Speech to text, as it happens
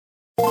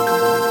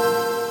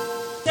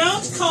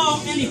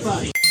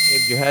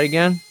Shaved your head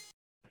again?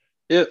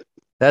 Yep.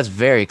 That's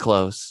very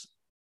close.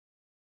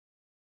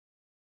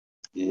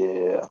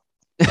 Yeah.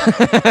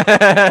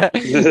 It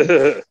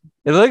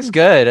looks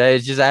good.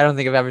 It's just I don't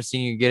think I've ever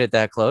seen you get it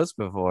that close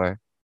before.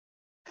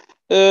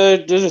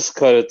 Just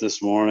cut it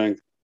this morning.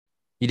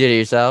 You did it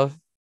yourself?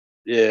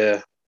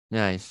 Yeah.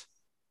 Nice.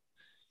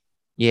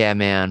 Yeah,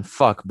 man.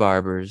 Fuck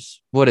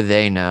barbers. What do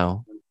they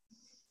know?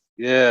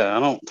 Yeah, I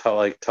don't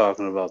like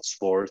talking about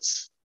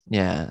sports.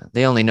 Yeah,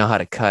 they only know how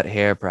to cut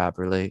hair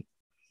properly.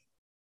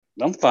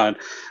 I'm fine.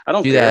 I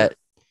don't Do care. that.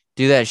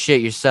 Do that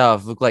shit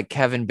yourself. Look like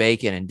Kevin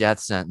Bacon in Death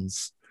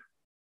Sentence.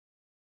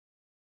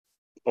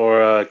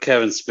 Or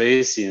Kevin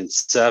Spacey in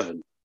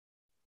Seven.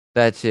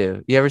 That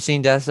too. You ever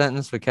seen Death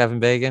Sentence with Kevin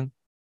Bacon?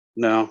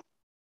 No.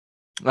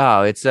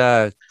 Oh, it's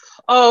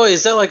Oh,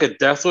 is that like a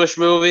Death Wish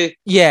movie?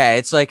 yeah,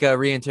 it's like a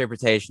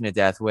reinterpretation of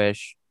Death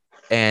Wish.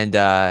 And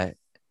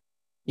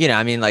you know,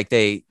 I mean, like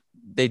they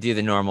do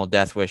the normal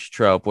Death Wish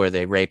trope where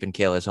they rape and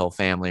kill his whole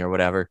family or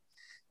whatever.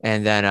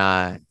 And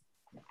then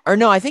or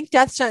no, I think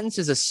Death Sentence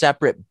is a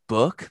separate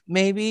book,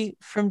 maybe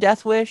from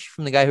Death Wish,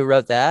 from the guy who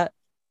wrote that.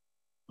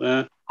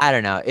 Yeah. I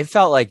don't know. It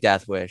felt like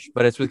Death Wish,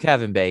 but it's with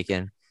Kevin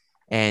Bacon,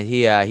 and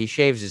he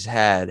shaves his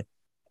head,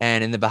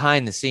 and in the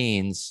behind the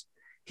scenes,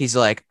 he's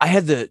like, I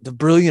had the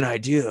brilliant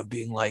idea of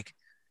being like,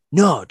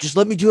 no, just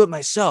let me do it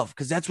myself,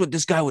 because that's what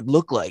this guy would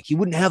look like. He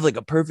wouldn't have like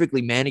a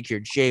perfectly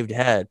manicured shaved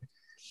head.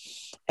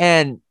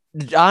 And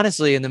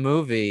honestly, in the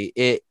movie,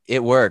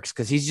 it works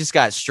because he's just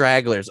got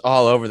stragglers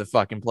all over the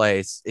fucking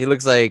place. He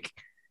looks like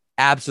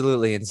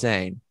absolutely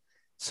insane.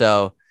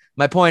 So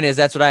my point is,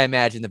 that's what I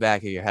imagine the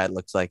back of your head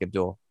looks like,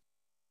 Abdul.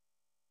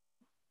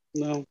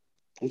 No,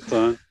 I'm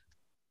fine.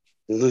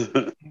 We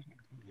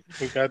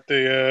got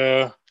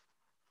the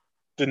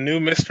new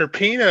Mr.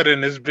 Peanut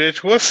in this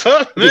bitch. What's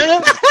up,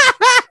 man?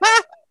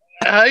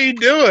 How you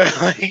doing?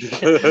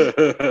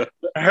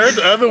 I heard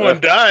the other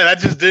one died. I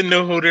just didn't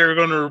know who they were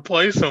going to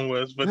replace him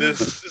with. But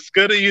it's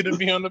good of you to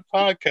be on the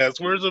podcast.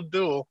 Where's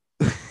Abdul?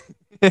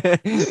 You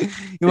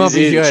won't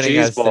be joining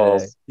us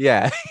today.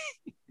 Yeah.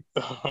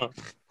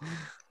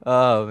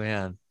 Oh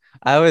man,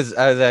 I was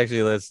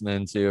actually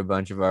listening to a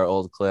bunch of our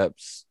old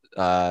clips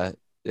the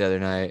other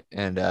night,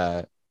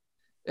 and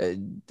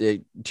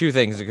two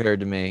things occurred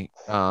to me.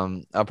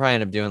 I'll probably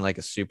end up doing like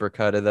a super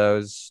cut of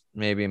those,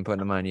 maybe, and putting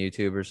them on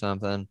YouTube or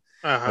something.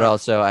 But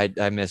also,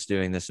 I miss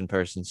doing this in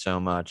person so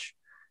much.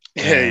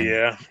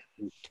 Yeah.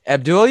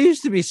 Abdul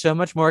used to be so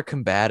much more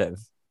combative.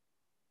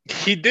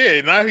 He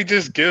did. Now he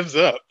just gives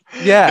up.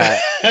 Yeah.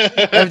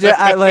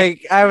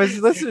 I was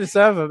listening to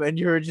some of them, and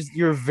you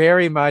were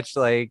very much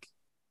like,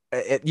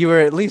 you were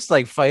at least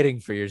like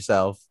fighting for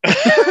yourself.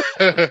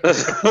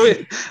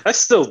 I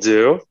still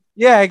do.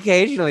 Yeah,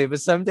 occasionally, but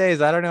some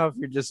days I don't know if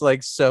you're just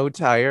like so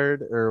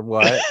tired or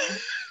what.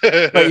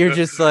 But you're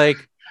just like,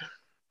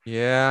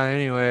 yeah,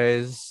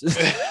 anyways. You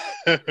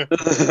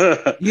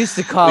used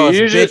to call us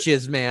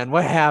bitches, man.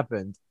 What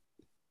happened?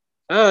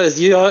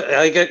 You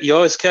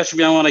always catch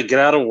me on when I get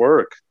out of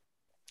work.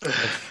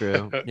 That's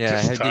true.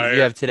 Yeah. Did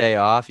you have today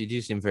off? You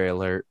do seem very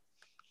alert.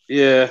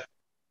 Yeah.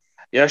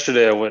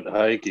 Yesterday I went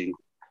hiking,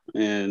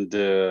 and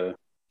that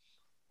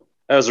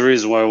was the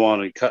reason why I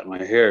wanted to cut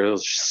my hair. It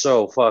was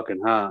so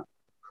fucking hot.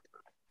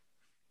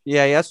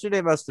 Yeah,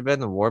 yesterday must have been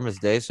the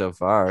warmest day so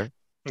far.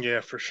 Yeah,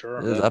 for sure.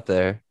 It was up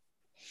there.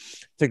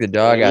 Took the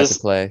dog out to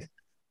play.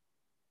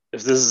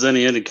 If this is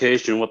any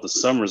indication what the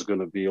summer's going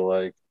to be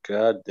like,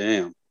 god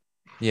damn.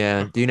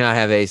 Yeah. Do you not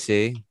have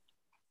AC?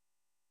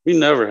 We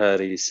never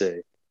had AC.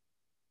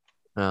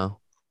 No.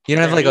 You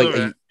don't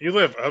have you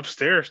live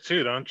upstairs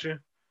too, don't you?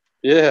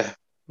 Yeah.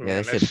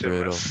 Yeah, that shit's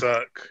brutal.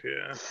 Suck.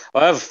 Yeah.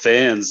 I have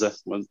fans.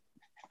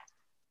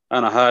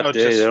 On a hot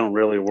day, they don't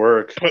really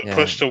work.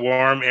 Push the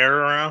warm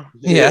air around.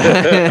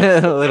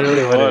 Yeah,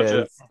 literally what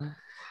it is.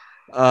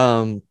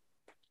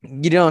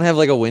 You don't have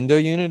like a window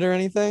unit or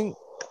anything?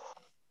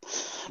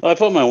 I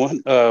put my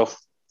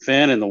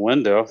fan in the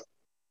window.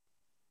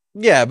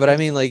 Yeah, but I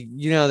mean, like,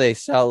 they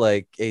sell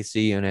like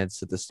AC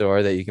units at the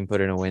store that you can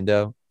put in a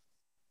window.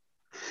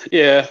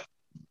 Yeah.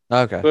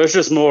 Okay. But it's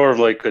just more of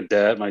like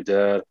my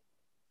dad.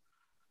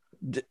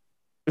 What?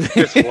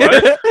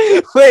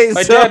 Wait,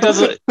 my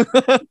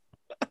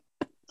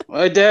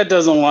dad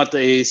doesn't want the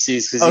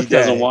ACs because he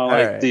doesn't want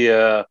like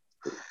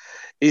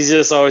he's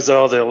just always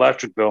the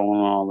electric bill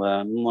and all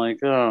that. I'm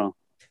like, oh.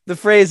 The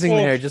phrasing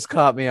there just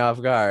caught me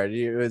off guard.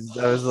 I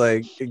was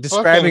like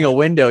describing a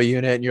window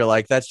unit, and you're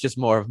like, that's just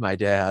more of my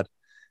dad.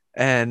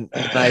 And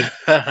I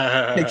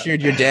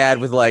pictured your dad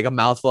with like a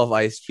mouthful of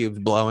ice cubes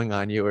blowing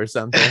on you or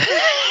something.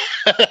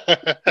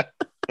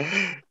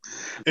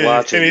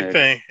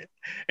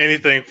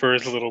 Anything for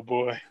his little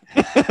boy.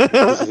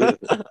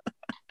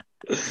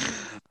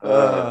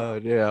 Oh,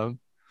 damn.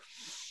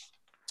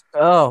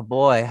 Oh,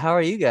 boy. How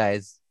are you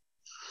guys?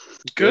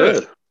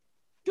 Good.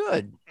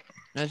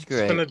 That's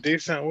great. It's been a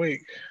decent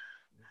week.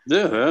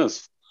 Yeah, it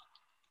is.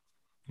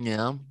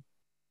 Yeah.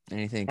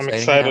 Anything I'm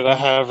exciting?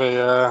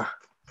 excited.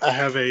 I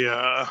have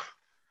a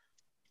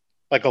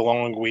like a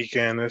long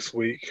weekend this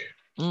week.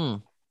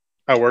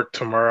 I work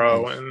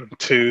tomorrow and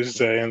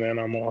Tuesday, and then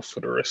I'm off for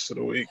the rest of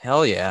the week.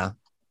 Hell yeah.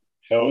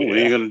 Hell What are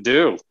you yeah. gonna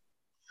do?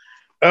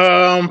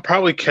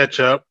 Probably catch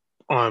up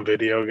on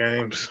video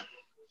games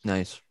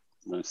Nice.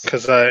 Nice.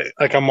 because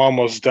I'm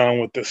almost done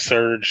with the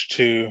Surge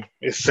 2.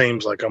 It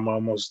seems like I'm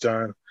almost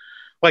done.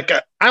 Like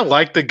I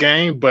like the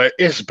game, but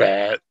it's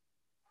bad.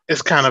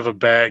 It's kind of a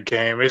bad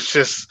game. It's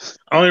just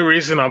only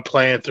reason I'm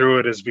playing through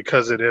it is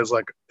because it is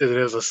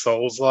a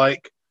Souls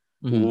like,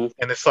 Mhm. Mhm.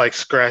 and it's like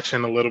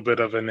scratching a little bit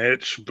of an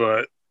itch.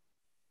 But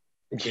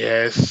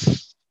yeah,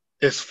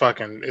 it's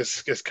fucking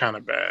it's kind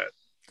of bad.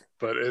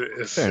 But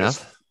Fair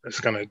enough. it's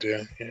gonna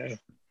do, yeah.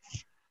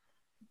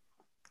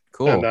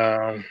 Cool.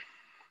 And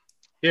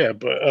yeah,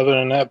 but other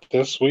than that,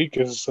 this week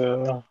is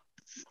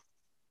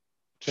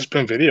just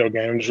been video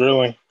games,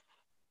 really.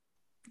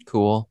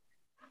 Cool.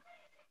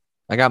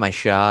 I got my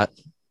shot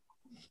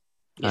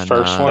The on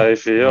first How one. you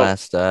feel?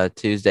 last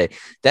Tuesday.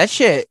 That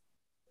shit,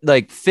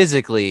 like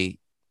physically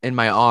in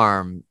my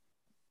arm,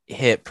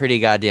 hit pretty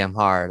goddamn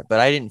hard, but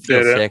I didn't feel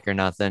Did it? sick or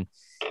nothing.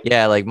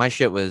 Yeah, like my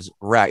shit was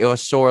racked. It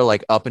was sore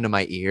like up into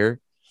my ear.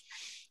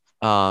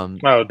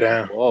 Oh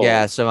damn. Whoa.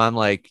 Yeah, so I'm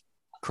like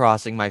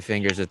crossing my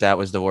fingers that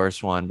was the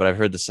worst one, but I've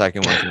heard the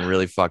second one can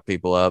really fuck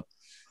people up.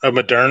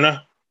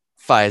 Moderna,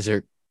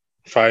 Pfizer.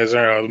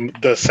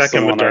 Pfizer. The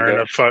second one I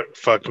Moderna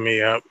fucked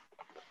me up.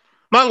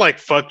 Not like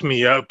fucked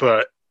me up,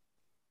 but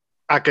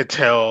I could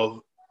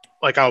tell,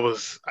 like I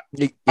was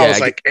Yeah,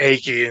 like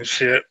achy and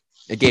shit.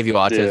 it gave you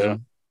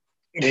autism.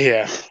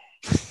 Yeah.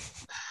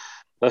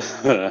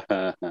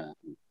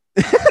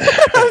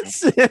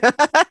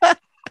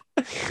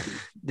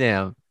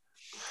 Damn.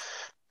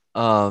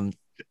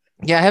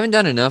 Yeah, I haven't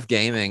done enough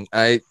gaming.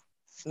 I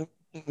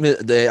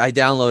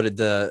downloaded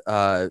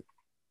the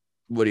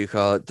what do you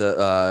call it?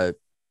 The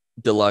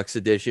deluxe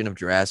edition of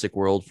Jurassic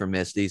World for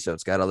Misty, so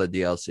it's got all the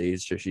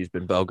DLCs. So she's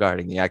been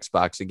bogarting the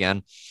Xbox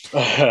again.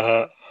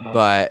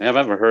 But I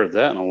haven't heard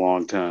that in a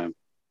long time.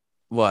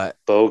 what?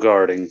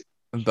 Bogarting.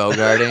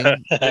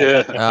 Bogarting?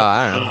 Yeah. Oh,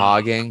 I don't know.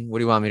 Hogging. What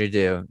do you want me to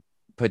do?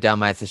 Put down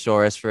my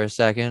thesaurus for a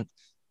second?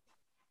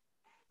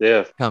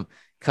 Yeah. Come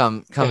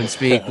and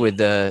speak with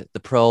the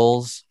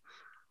proles.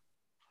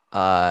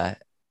 So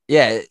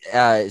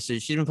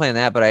she's been playing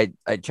that, but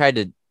I tried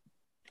to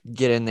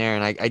get in there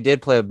and I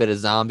did play a bit of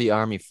Zombie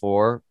Army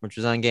 4, which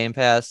was on Game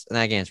Pass, and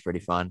that game's pretty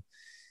fun.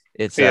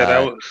 It's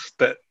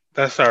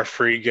that's our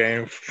free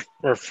game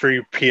or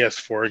free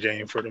PS4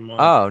 game for the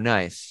month. Oh,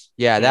 nice.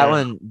 Yeah, that Yeah.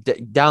 one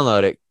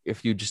download it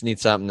if you just need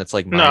something that's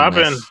like No,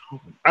 mindless.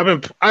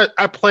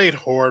 I played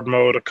Horde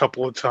mode a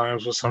couple of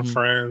times with some Mhm.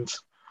 friends,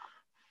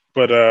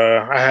 but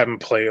I haven't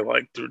played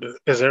like through the.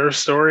 Is there a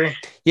story?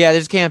 Yeah,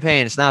 there's a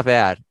campaign. It's not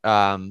bad.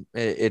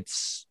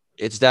 It's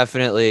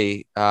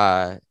definitely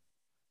I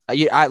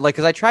like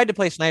because I tried to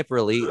play Sniper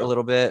Elite a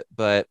little bit,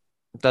 but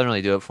it doesn't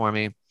really do it for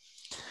me.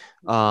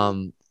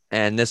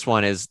 And this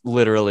one is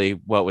literally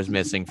what was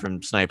missing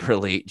from Sniper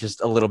Elite,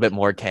 just a little bit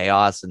more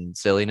chaos and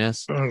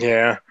silliness.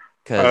 Yeah.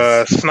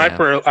 Because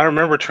Sniper, I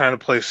remember trying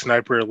to play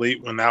Sniper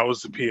Elite when that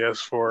was the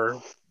PS4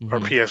 or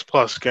Mhm. PS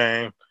Plus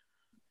game.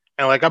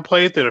 And like I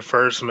played through the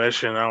first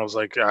mission, and I was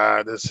like,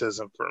 this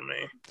isn't for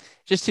me.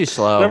 Just too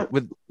slow. Never-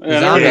 With Yeah, I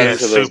never zombies, got Yeah,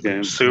 into those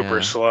games. super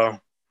Yeah. slow.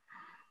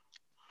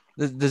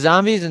 the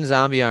zombies and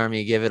Zombie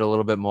Army give it a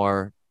little bit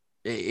more.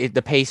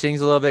 The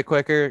pacing's a little bit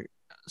quicker,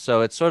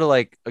 so it's sort of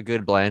like a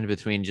good blend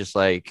between just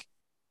like,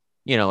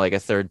 like a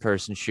third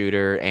person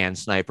shooter and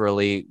Sniper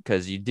Elite,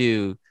 because you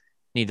do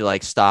need to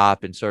like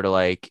stop and sort of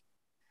like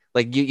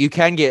you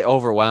can get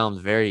overwhelmed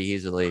very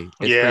easily.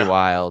 It's pretty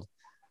wild.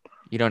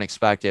 You don't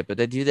expect it, but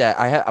they do that.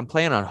 I'm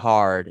playing on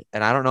hard,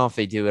 and I don't know if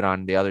they do it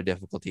on the other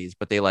difficulties,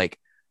 but they like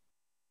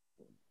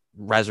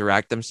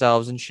resurrect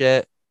themselves and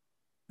shit,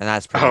 and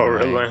that's pretty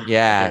annoying. Really?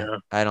 Yeah,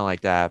 I don't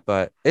like that,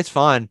 but it's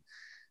fun.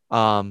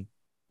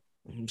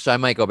 So I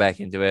might go back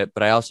into it,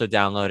 but I also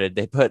downloaded.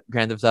 They put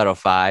Grand Theft Auto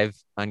 5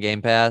 on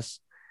Game Pass,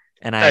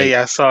 and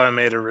I saw it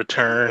made a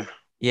return.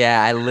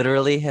 Yeah, I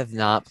literally have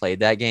not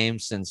played that game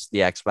since the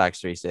Xbox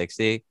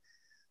 360.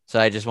 So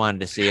I just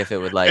wanted to see if it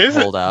would like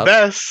hold up.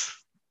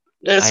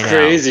 It's I know.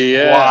 crazy,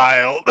 yeah.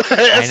 Wild.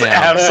 It's know.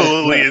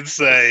 absolutely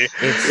insane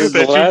It's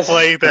that you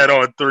played that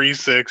on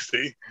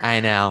 360. I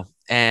know.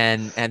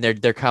 And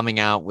they're coming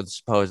out with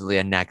supposedly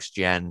a next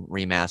gen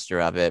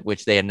remaster of it,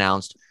 which they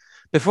announced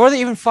before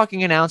they even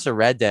fucking announced a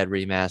Red Dead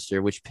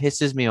remaster, which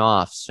pisses me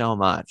off so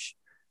much.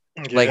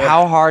 Like,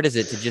 how hard is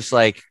it to just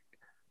like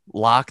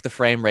lock the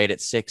frame rate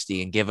at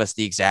 60 and give us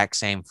the exact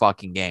same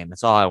fucking game?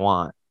 That's all I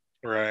want.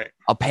 Right.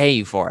 I'll pay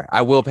you for it.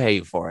 I will pay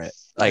you for it.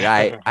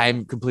 Like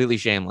I'm completely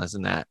shameless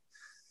in that.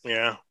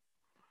 Yeah.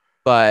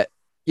 But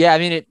yeah, I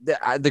mean,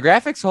 the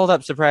graphics hold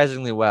up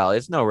surprisingly well.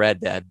 It's no Red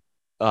Dead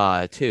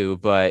 2,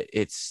 but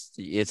it's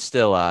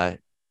still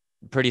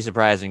pretty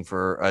surprising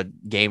for a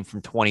game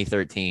from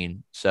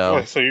 2013.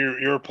 So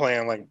you were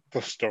playing like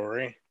the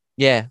story?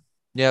 Yeah.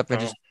 Yep. I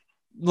just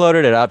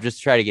loaded it up just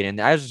to try to get in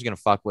there. I was just gonna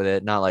fuck with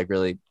it, not like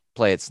really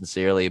play it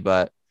sincerely,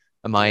 but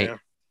I might.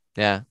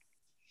 Yeah.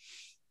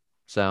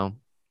 So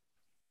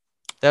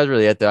That was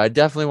really it, though. I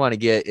definitely want to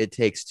get It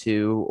Takes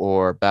Two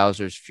or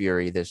Bowser's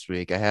Fury this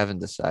week. I haven't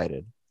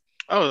decided.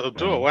 Oh,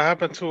 do it. What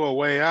happened to A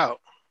Way Out?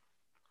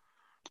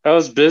 I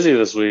was busy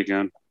this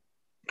weekend.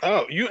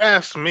 Oh, you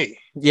asked me.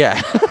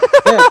 Yeah.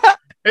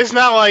 It's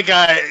not like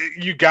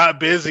you got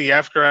busy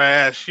after I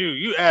asked you.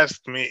 You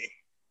asked me.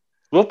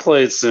 We'll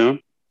play it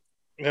soon.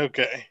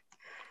 Okay.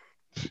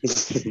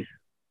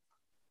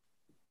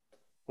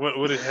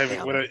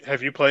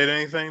 Have you played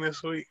anything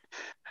this week?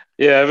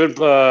 Yeah,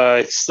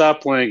 I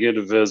stopped playing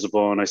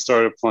Indivisible and I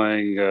started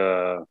playing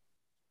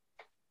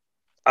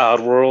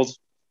Oddworld,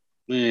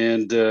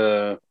 and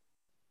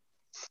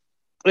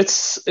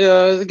it's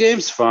the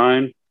game's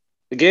fine.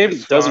 The game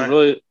doesn't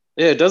really,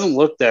 it doesn't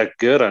look that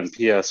good on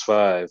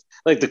PS5.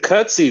 Like the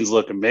cutscenes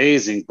look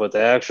amazing, but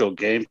the actual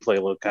gameplay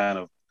look kind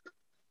of,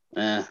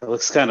 it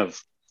looks kind of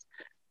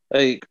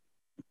like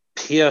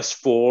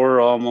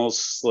PS4,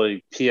 almost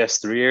like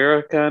PS3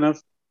 era kind of.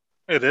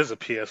 It is a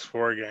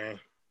PS4 game.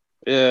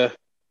 Yeah,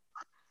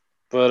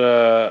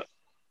 but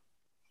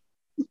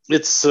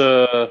it's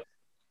the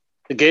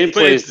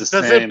gameplay is the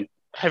same.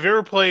 Have you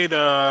ever played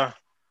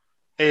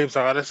Abe's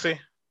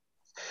Odyssey?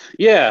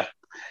 Yeah,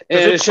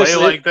 Does and it play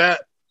like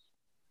that?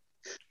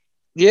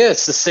 Yeah,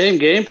 it's the same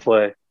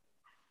gameplay.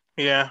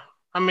 Yeah,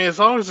 I mean, as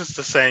long as it's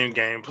the same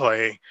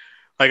gameplay,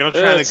 like I'm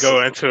trying to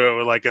go into it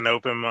with like an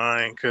open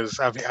mind because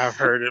I've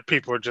heard it.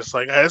 People are just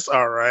like, it's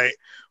all right,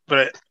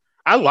 but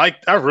I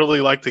really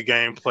like the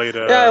gameplay.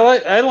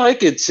 I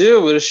like it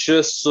too, but it's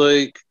just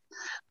like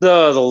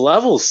the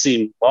levels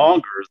seem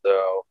longer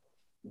though.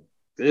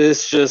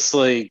 It's just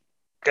like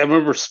I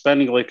remember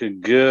spending like a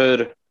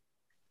good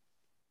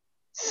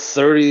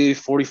 30,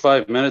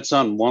 45 minutes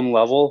on one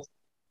level.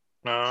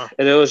 And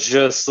it was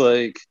just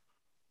like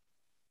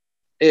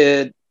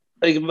I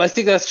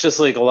think that's just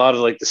like a lot of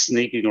like the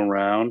sneaking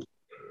around.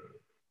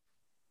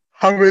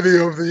 How many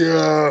of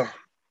the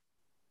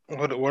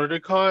what do they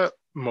call it?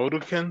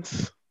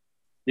 Modicans?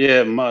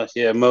 Yeah,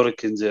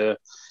 Modicans, yeah.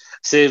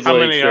 Saved How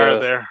many are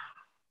there?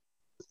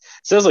 It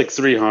says like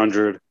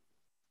 300.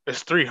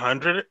 It's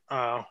 300?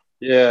 Oh.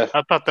 Yeah.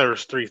 I thought there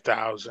was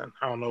 3,000.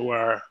 I don't know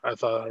where I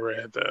thought I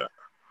read that.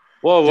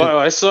 Well,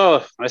 I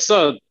saw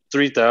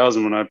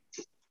 3,000 when I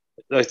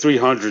like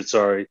 300.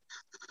 Sorry.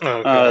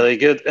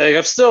 Okay.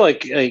 I'm still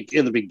like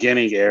in the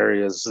beginning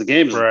areas. The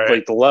game's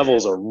like the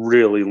levels are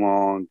really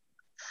long.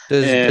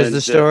 Does the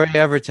story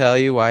ever tell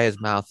you why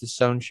his mouth is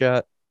sewn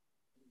shut?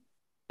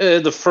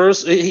 The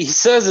first he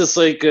says it's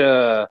like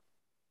well,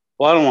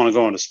 I don't want to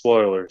go into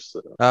spoilers.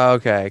 So. Oh,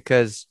 okay,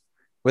 because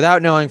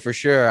without knowing for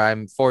sure,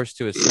 I'm forced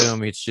to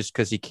assume it's just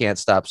because he can't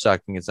stop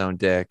sucking his own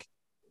dick,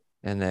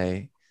 and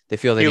they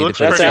feel they need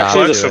to. That's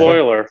actually the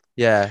spoiler.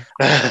 Yeah,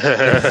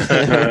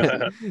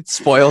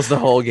 spoils the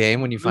whole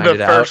game when you find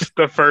it out.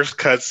 The first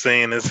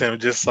cutscene is him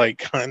just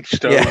like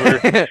hunched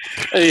over.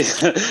 You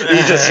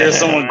just hear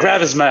someone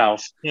grab his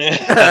mouth.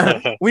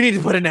 We need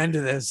to put an end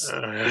to this.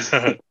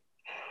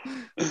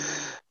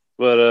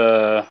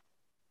 But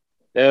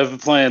yeah,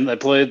 I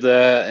played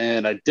that,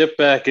 and I dipped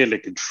back into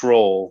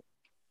Control.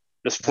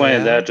 Just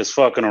playing that, just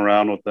fucking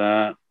around with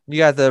that. You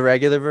got the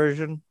regular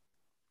version?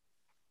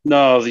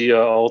 No, the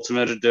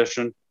Ultimate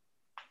Edition.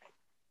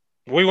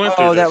 We went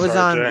through that was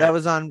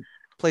on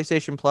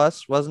PlayStation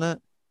Plus, wasn't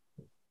it?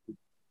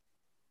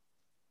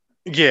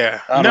 Yeah.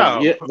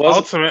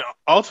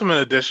 Ultimate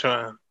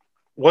Edition.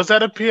 Was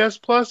that a PS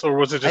Plus or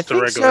was it just a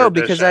regular edition?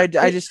 Because I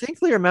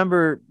distinctly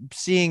remember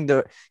seeing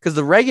because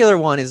the regular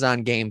one is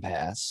on Game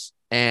Pass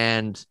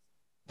and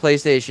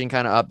PlayStation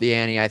kind of upped the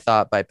ante, I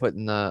thought, by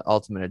putting the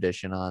Ultimate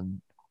Edition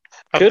on.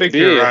 I think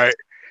you're right.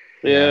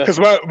 Yeah. Because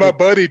my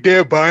buddy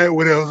did buy it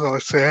when it was on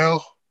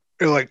sale.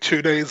 And like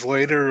 2 days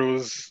later, it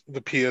was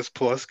the PS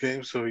Plus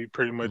game. So he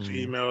pretty much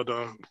emailed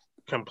them,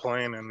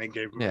 complaining, and they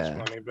gave him his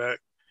money back.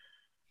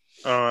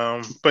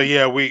 But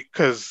yeah,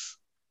 because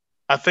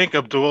I think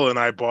Abdul and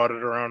I bought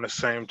it around the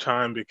same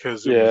time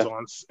because it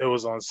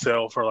was on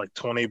sale for like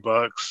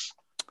 $20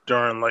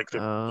 during like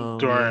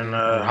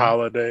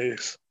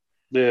holidays.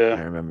 Yeah,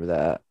 I remember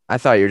that. I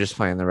thought you were just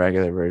playing the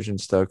regular version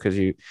still because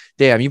you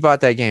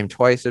bought that game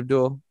twice,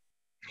 Abdul.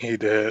 He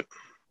did.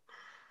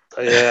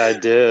 Yeah, I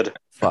did.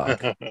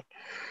 Fuck.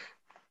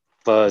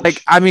 But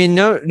like, I mean,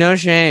 no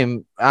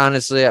shame,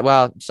 honestly.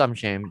 Well, some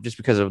shame just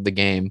because of the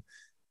game.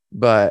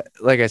 But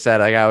like I said,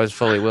 like I was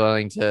fully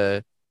willing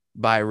to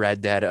buy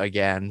Red Dead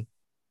again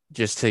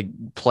just to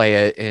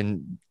play it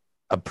in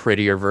a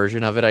prettier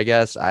version of it, I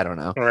guess. I don't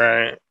know.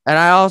 Right. And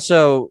I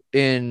also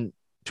in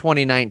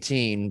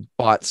 2019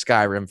 bought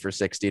Skyrim for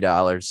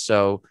 $60.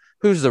 So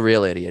who's the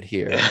real idiot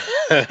here?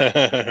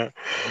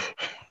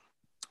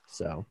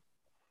 So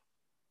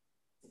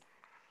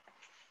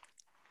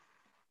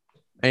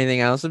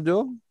anything else,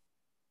 Abdul?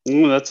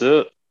 That's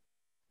it.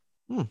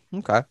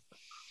 Okay.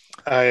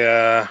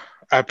 I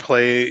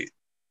played.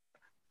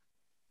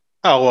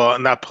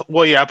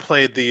 I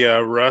played the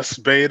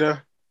Rust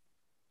beta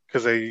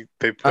because they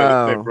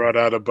brought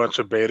out a bunch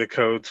of beta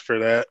codes for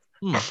that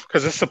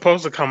because it's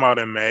supposed to come out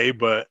in May,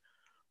 but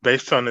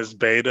based on this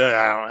beta,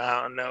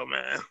 I don't know,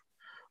 man.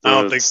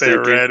 I don't think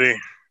they're ready.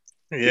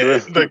 Yeah,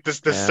 like the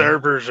Yeah.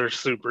 servers are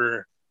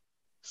super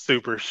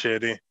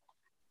shitty.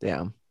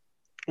 Damn.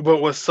 But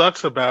what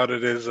sucks about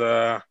it is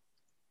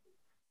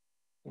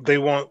they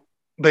won't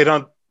they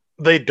don't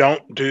they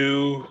don't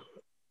do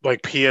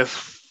like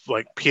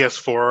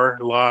PS4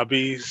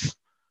 lobbies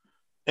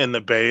in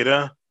the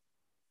beta.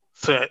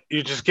 So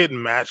you're just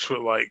getting matched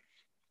with like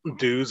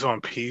dudes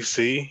on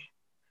PC,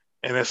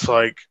 and it's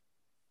like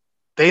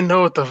they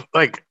know what the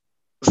like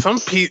some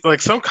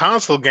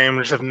console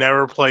gamers have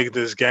never played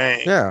this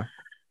game. Yeah.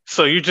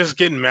 So you're just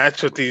getting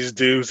matched with these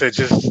dudes that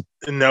just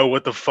know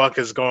what the fuck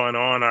is going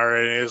on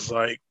already. It's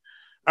like,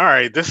 all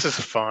right, this is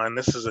fun.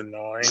 This is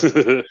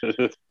annoying.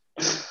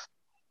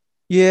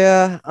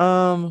 Yeah.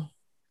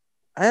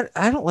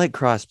 I don't like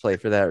crossplay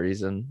for that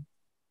reason.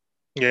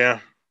 Yeah.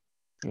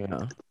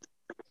 Yeah.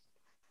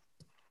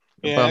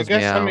 It Yeah, I bums me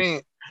guess, I out.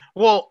 mean,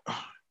 well,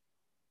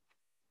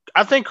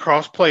 I think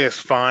crossplay is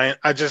fine.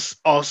 I just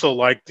also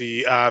like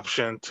the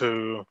option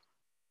to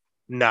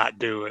not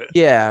do it.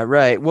 Yeah,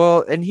 right.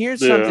 Well, and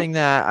here's Yeah. something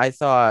that I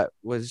thought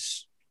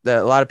was that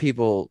a lot of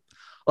people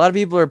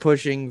are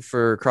pushing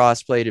for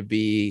crossplay to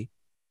be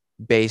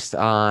based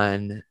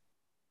on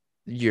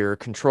your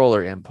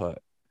controller input.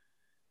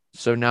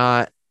 So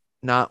not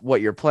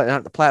what you're playing,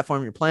 not the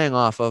platform you're playing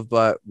off of,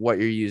 but what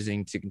you're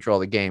using to control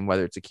the game,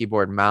 whether it's a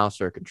keyboard and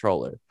mouse or a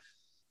controller.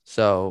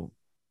 So,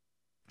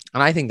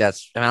 and I think and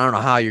I don't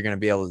know how you're going to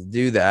be able to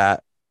do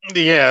that.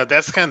 Yeah,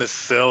 that's kind of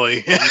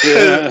silly.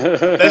 Yeah.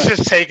 That's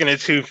just taking it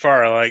too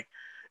far. Like,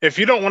 if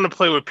you don't want to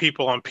play with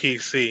people on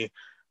PC,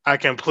 I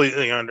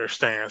completely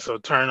understand. So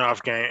turn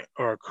off game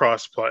or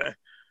crossplay.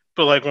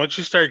 But like once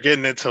you start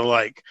getting into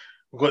like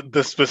what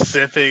the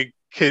specific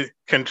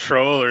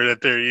controller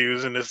that they're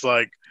using, it's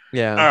like,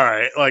 Yeah. all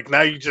right, like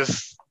now you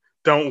just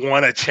don't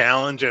want to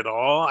challenge at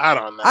all. I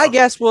don't know. I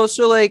guess. Well,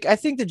 so like, I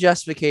think the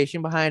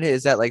justification behind it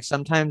is that like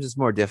sometimes it's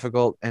more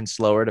difficult and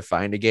slower to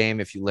find a game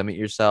if you limit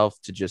yourself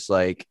to just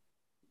like,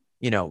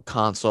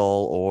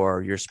 console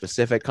or your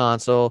specific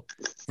console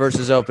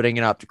versus opening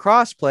it up to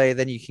crossplay.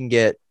 Then you can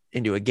get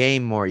into a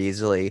game more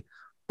easily.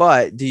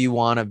 But do you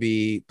want to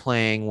be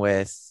playing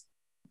with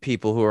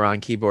people who are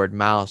on keyboard and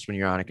mouse when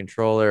you're on a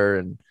controller?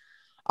 And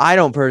I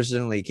don't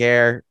personally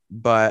care,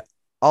 but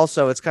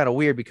also it's kind of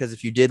weird because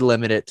if you did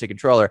limit it to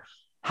controller,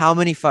 how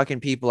many fucking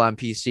people on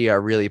PC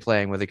are really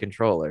playing with a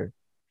controller?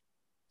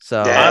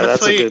 So Yeah,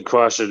 that's a Honestly, good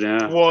question.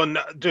 Yeah. well,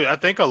 no, dude, I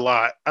think a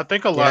lot. I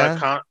think a lot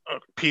of yeah,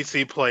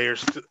 PC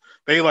players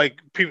they like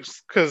people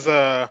because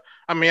I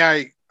mean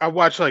I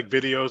watch like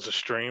videos of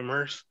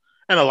streamers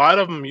and a lot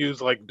of them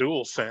use like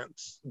dual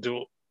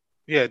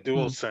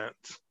Hmm.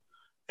 sense,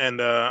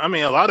 and I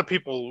mean a lot of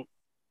people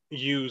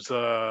use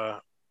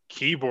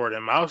keyboard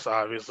and mouse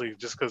obviously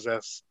just because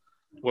that's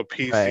what right.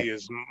 PC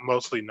is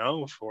mostly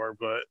known for.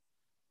 But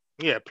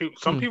yeah,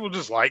 some Hmm. people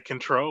just like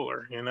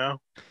controller, you know.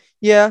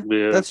 Yeah,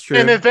 Yeah. that's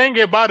And the true.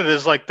 thing about it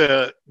is like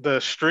the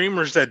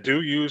streamers that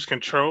do use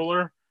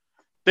controller,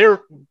 they're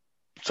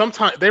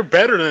sometimes they're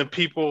better than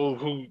people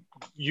who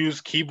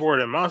use keyboard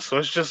and mouse. So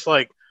it's just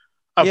like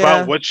about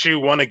Yeah, what you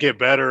want to get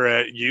better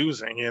at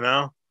using, you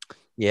know?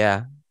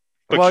 yeah.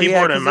 But Well, yeah,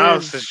 keyboard because and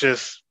mouse is there's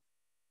just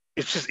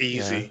it's just yeah,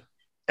 easy.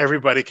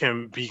 Everybody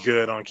can be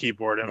good on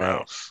keyboard and right.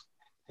 mouse,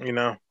 you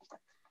know?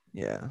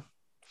 Yeah.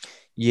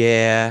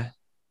 Yeah.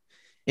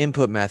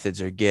 Input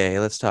methods are gay.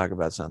 Let's talk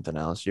about something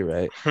else. You're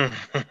right.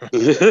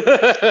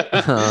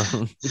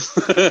 Um,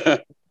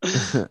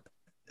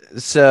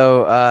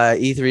 so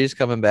E3 is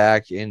coming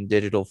back in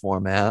digital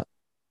format.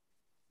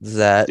 Does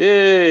that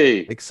Yay.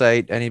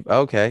 excite any?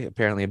 Okay,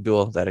 apparently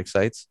Abdul, that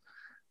excites.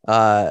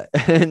 No,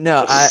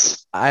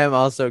 I am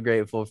also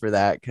grateful for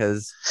that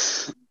because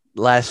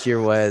last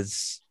year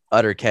was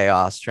utter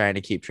chaos trying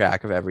to keep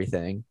track of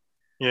everything.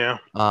 Yeah.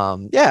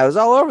 Yeah, it was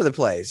all over the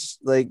place.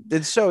 Like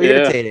it's so Yeah.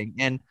 irritating.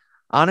 And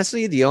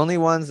honestly, the only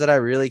ones that I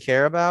really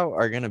care about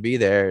are gonna be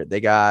there. They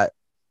got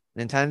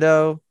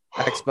Nintendo,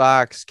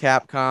 Xbox,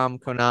 Capcom,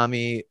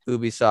 Konami,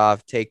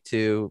 Ubisoft,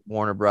 Take-Two,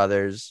 Warner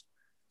Brothers.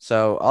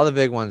 So all the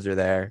big ones are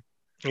there.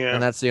 And Yeah.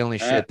 that's the only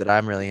shit that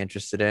I'm really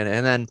interested in.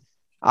 And then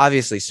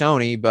obviously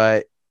Sony,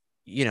 but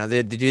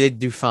they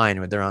do fine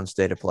with their own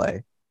state of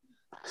play.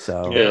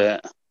 So Yeah. Yeah.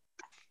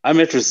 I'm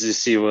interested to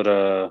see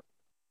what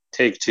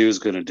Take-Two is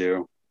gonna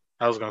do.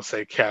 I was gonna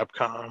say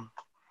Capcom.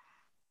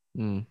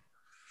 mm,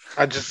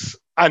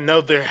 I know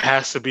there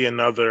has to be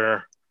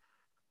another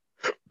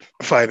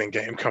fighting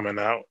game coming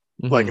out.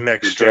 Like mhm.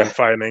 next gen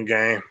fighting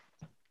game.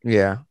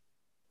 Yeah.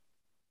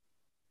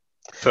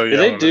 So Did yeah,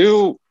 they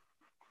do?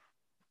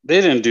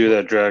 They didn't do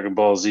that Dragon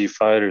Ball Z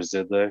Fighters,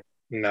 did they?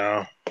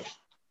 no.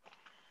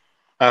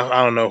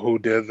 I don't know who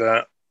did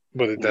that,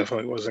 but it Hmm.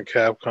 definitely wasn't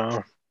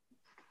Capcom.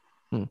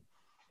 Hmm.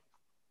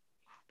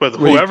 But What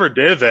do you whoever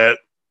did that,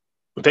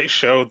 they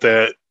showed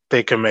that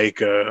they can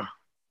make a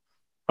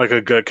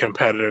good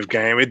competitive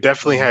game. It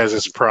definitely has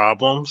its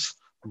problems,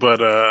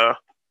 but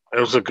it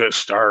was a good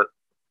start.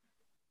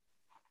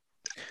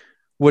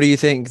 What do you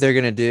think they're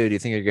gonna do? Do you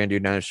think they're gonna do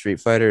another Street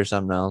Fighter or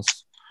something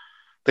else?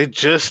 They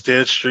just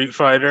did Street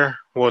Fighter.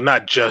 Well,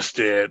 not just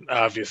did.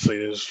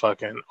 Obviously, it was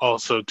fucking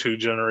also 2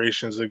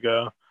 generations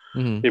ago.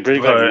 Mhm. They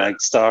bring back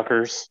Night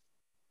Stalkers.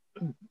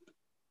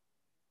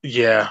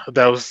 Yeah,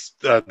 that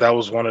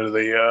was one of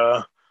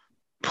the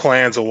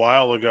plans a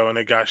while ago, and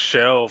it got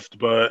shelved.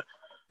 But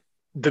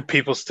the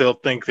people still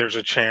think there's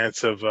a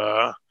chance of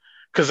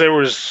because there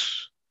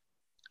was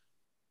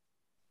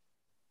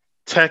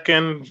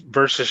Tekken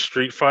versus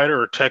Street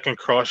Fighter or Tekken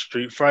Cross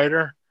Street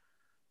Fighter.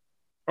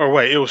 Or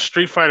wait, it was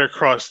Street Fighter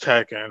Cross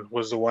Tekken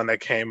was the one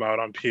that came out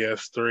on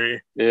PS3.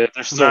 Yeah,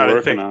 they're still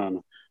working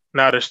on.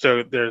 Now they're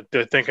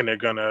thinking they're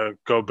gonna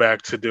go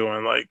back to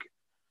doing like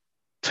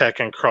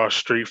Tekken Cross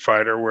Street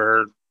Fighter,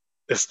 where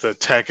it's the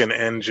Tekken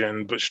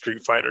engine but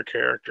Street Fighter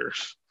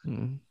characters.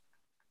 Mhm.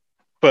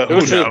 But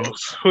who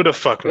knows? Who the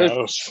fuck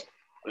knows?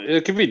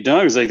 It could be done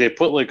because like they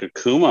put like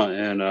Akuma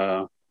in.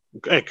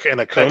 And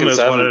Akuma is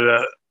one of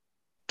the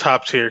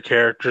top tier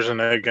characters in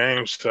that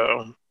game,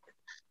 so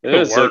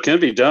yeah, so it can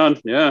be done.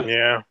 Yeah.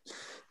 Yeah.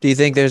 Do you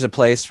think there's a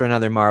place for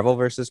another Marvel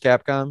versus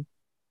Capcom?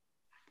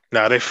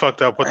 No, they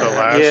fucked up with the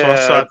last one,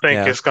 so I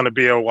think it's going to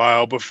be a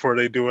while before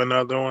they do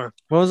another one.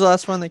 What was the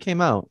last one that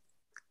came out?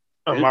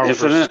 Marvel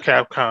versus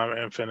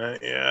Capcom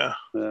Infinite, yeah.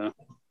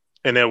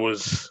 And it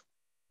was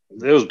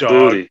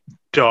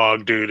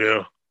dog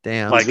doo-doo.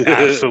 Damn. Like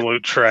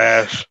absolute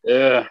trash.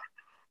 Yeah.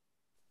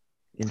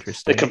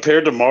 Interesting.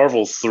 Compared to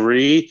Marvel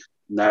 3,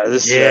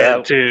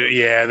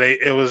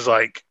 it was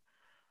like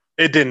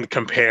it didn't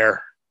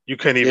compare. You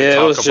couldn't even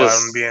talk about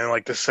them being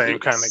like the same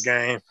kind of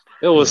game.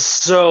 It was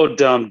so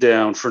dumbed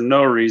down for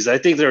no reason. I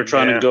think they were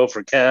trying to go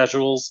for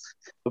casuals,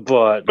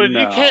 but no.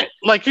 You can't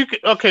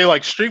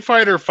like Street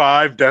Fighter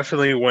 5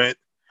 definitely went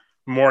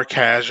more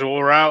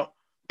casual route,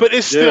 but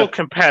it's still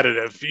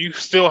competitive. You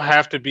still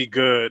have to be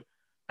good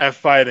at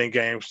fighting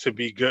games to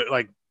be good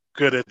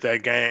at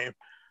that game.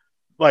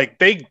 Like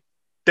they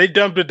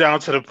dumped it down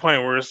to the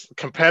point where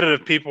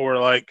competitive people were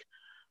like,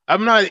 I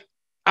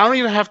don't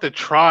even have to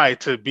try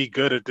to be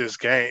good at this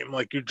game.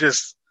 Like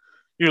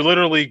you're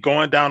literally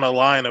going down a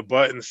line of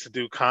buttons to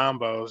do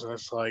combos, and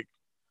it's like,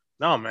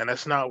 no, man,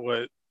 that's not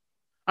what.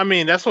 I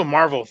mean, that's what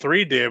Marvel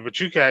 3 did, but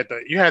you had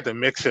to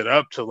mix it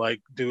up to like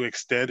do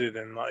extended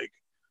and like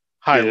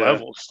high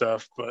level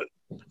stuff. But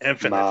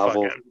Infinite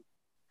fucking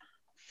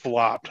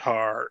flopped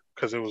hard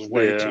because it was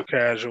way too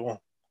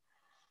casual.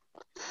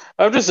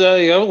 I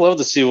would love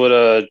to see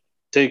what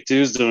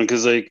Take-Two's doing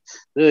because like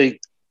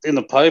in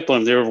the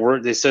pipeline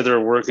they said they were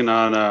working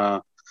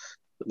on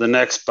the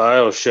next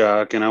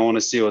BioShock, and I want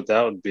to see what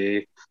that would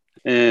be.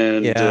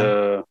 And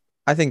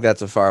I think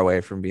that's a far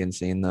away from being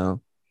seen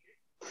though.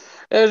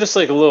 Just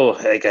like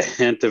a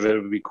hint of it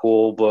would be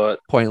cool, but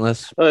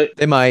pointless.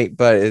 They might,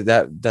 but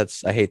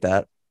that's I hate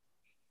that.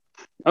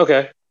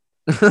 Okay.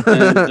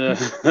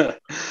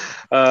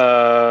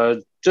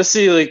 And, just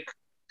see like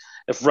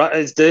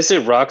did they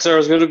say Rockstar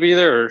is going to be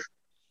there? Or?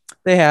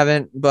 They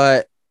haven't,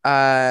 but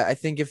I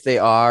think if they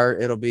are,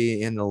 it'll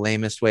be in the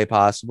lamest way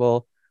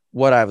possible.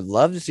 What I would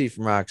love to see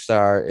from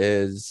Rockstar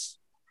is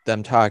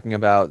them talking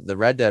about the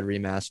Red Dead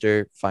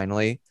remaster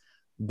finally,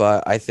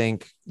 but I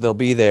think they'll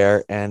be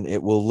there and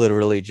it will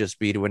literally just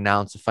be to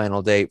announce a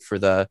final date for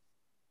the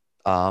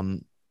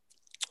Grand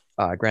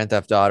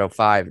Theft Auto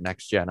 5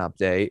 next gen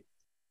update,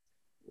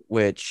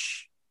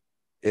 which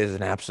is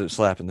an absolute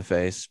slap in the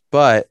face.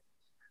 But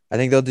I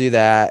think they'll do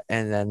that,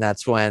 and then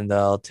that's when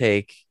they'll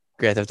take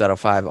Grand Theft Auto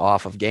 5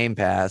 off of Game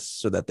Pass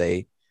so that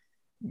they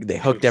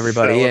hooked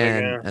everybody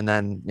in, and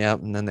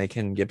then they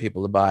can get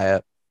people to buy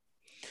it.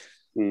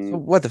 So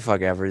what the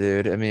fuck ever,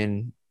 dude. I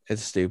mean,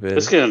 it's stupid.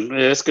 It's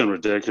getting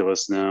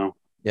ridiculous now.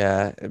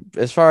 Yeah,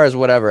 as far as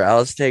whatever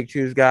else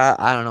Take-Two's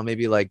got, I don't know,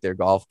 maybe like their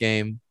golf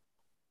game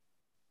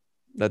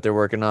that they're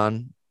working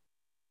on.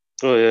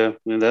 Oh yeah, I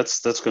mean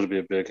that's going to be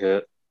a big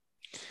hit.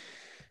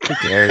 Who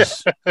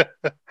cares?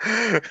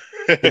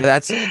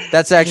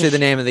 That's actually the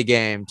name of the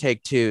game.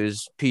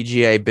 Take-Two's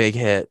PGA Big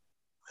Hit.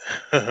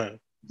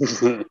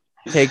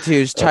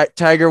 Take-Two's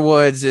Tiger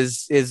Woods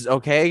is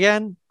okay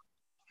again?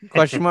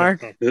 Question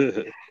mark. Are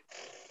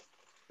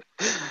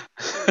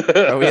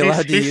we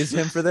allowed to use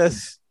him for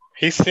this?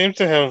 He seems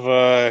to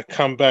have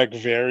come back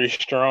very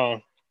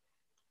strong.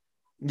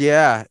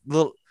 Yeah, a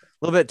little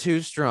bit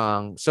too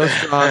strong. So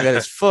strong that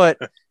his foot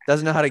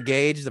doesn't know how to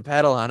gauge the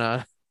pedal on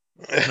a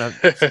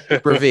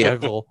super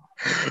vehicle.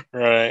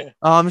 Right.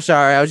 Oh, I'm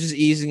sorry. I was just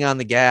easing on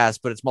the gas,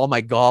 but it's all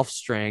my golf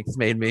strength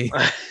made me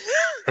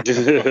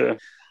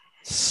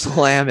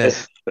slam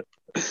it.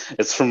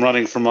 It's from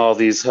running from all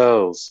these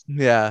hoes.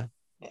 Yeah.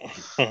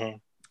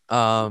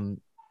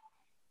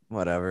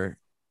 Whatever.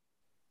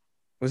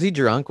 Was he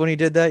drunk when he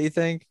did that, you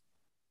think?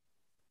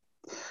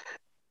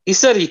 He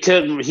said he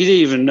didn't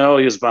even know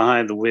he was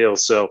behind the wheel.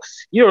 So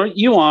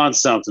you on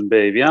something,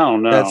 baby. I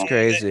don't know. That's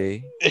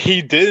crazy.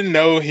 He didn't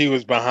know he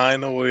was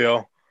behind the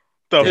wheel.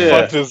 The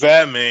fuck does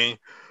that mean?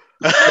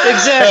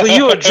 Exactly.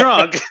 You were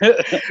drunk.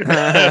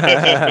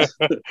 The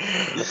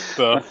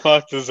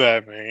fuck does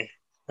that mean?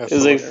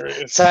 It's like,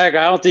 Tiger,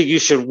 I don't think you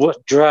should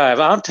drive.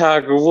 I'm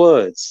Tiger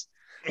Woods.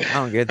 I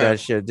don't get that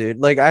shit, dude.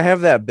 Like, I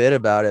have that bit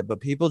about it, but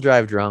people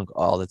drive drunk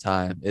all the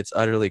time. It's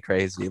utterly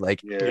crazy.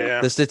 Like,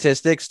 Yeah. the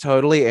statistics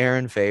totally err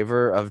in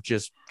favor of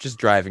just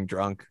driving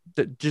drunk.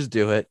 Just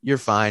do it. You're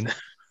fine.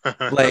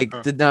 Like,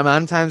 the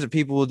amount of times that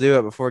people will do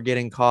it before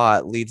getting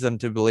caught leads them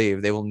to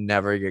believe they will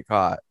never get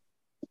caught.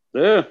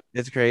 Yeah.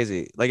 It's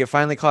crazy. Like, it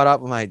finally caught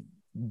up with my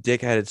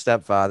dickheaded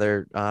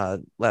stepfather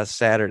last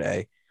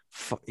Saturday.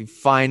 He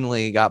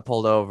finally got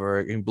pulled over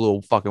and blew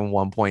a fucking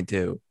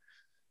 1.2.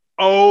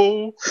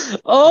 Oh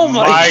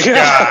my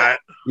God.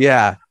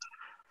 Yeah.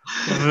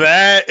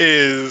 That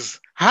is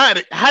how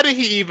did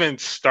he even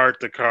start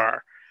the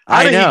car?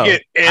 How did he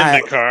get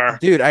in the car?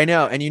 Dude, I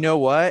know. And you know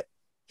what?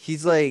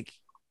 He's like,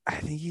 I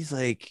think he's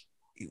a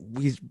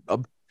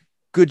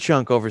good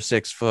chunk over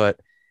 6 foot,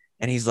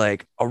 and he's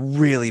like a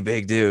really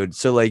big dude.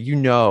 So like,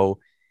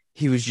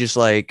 he was just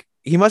like,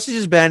 he must have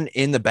just been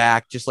in the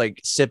back, just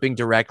like sipping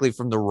directly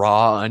from the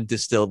raw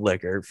undistilled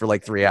liquor for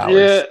like 3 hours.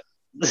 Yeah.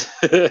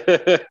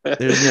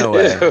 There's no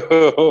way.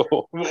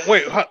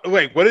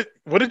 Wait,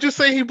 what did you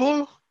say he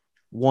blew?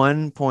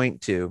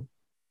 1.2.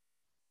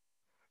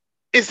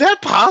 Is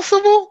that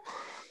possible?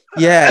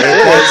 Yeah,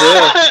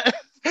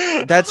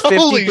 that's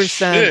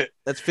 50%. Shit.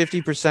 That's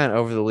 50%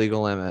 over the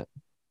legal limit.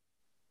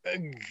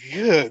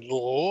 Good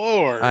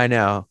Lord. I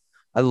know.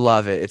 I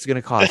love it. It's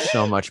gonna cost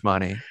so much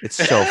money. It's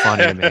so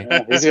funny to me.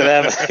 He's gonna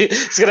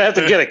have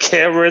to get a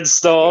camera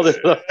installed and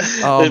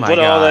Oh my put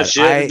all God. that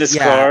shit in this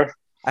car.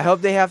 I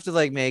hope they have to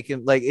like make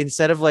him like,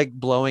 instead of like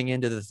blowing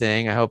into the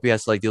thing, I hope he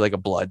has to like do like a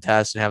blood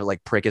test and have it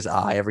like prick his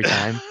eye every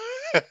time.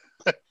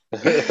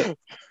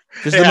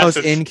 Just the most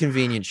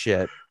inconvenient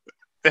shit.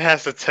 It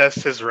has to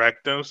test his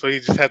rectum, so he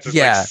just has to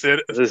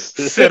like,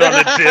 sit on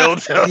a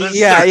dildo.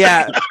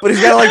 Yeah. But he's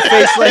gotta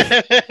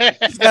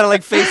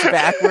like face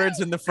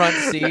backwards in the front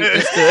seat.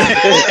 Just to,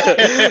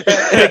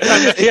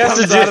 it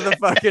comes out of the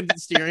fucking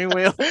steering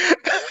wheel.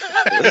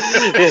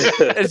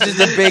 It's just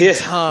a big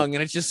tongue,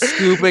 and it's just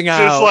scooping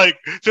out.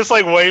 Just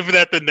like waving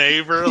at the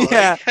neighbor.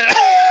 Yeah.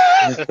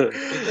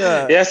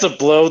 He has to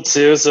blow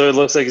too, so it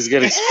looks like he's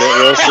getting spit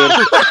roasted.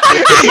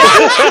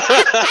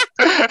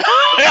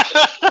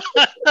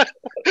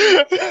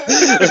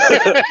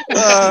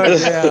 Oh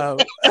yeah.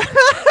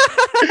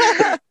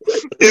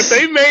 If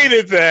they made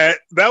it that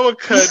would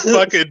cut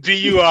fucking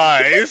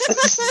DUIs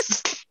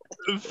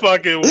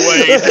fucking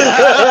way down.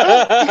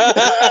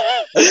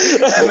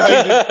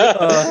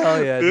 Oh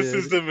hell yeah! This dude.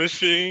 is the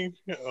machine.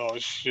 Oh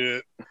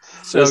shit!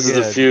 So this is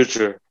the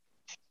future.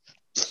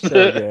 So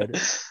good.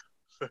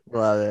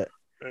 Love it.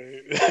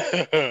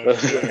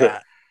 Yeah.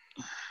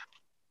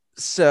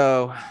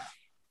 So,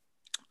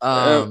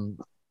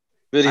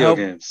 video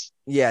games.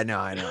 Yeah, no,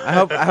 I know. I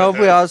hope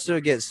we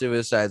also get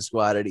Suicide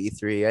Squad at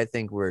E3. I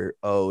think we're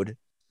owed.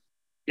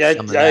 Yeah,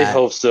 I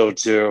hope so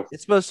too.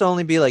 It's supposed to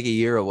only be like a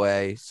year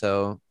away,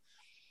 so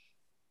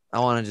I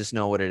want to just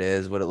know what it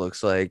is, what it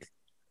looks like.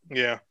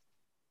 Yeah.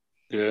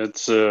 Yeah,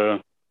 it's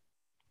let's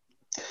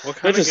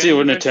just see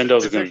what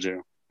Nintendo's going to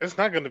do. It's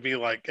not going to be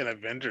like an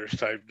Avengers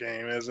type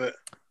game, is it?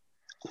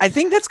 I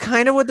think that's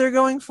kind of what they're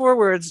going for,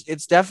 where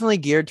it's definitely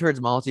geared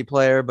towards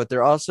multiplayer, but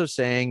they're also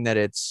saying that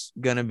it's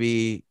going to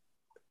be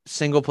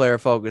single player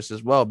focused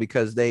as well,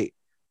 because they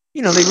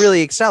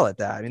really excel at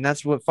that. I mean,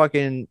 that's what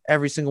fucking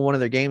every single one of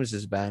their games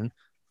has been.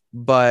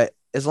 But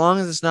as long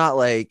as it's not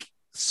like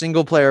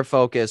single player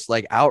focused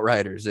like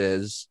Outriders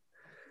is,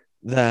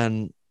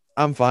 then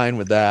I'm fine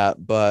with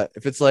that. But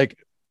if it's like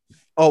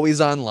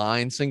always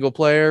online single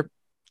player,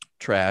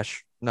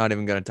 trash. Not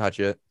even gonna touch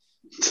it.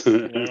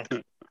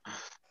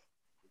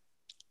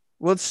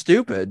 Well, it's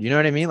stupid. You know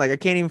what I mean? Like, I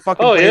can't even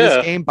fucking play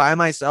this game by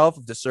myself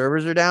if the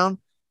servers are down.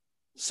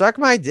 Suck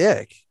my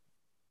dick.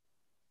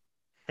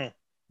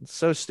 It's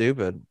so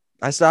stupid.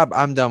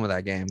 I'm done with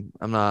that game.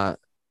 I'm not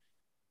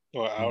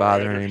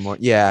bothering anymore.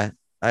 Yeah,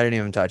 I didn't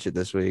even touch it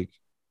this week.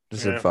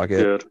 Just said fuck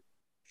it. Good.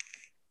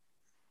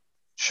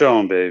 Show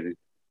 'em, baby.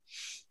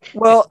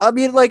 Well, I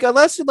mean, like,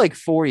 unless in like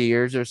 4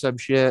 years or some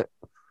shit,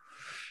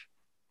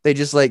 they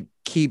just like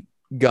keep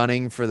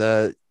gunning for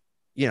the,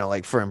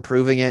 like for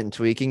improving it and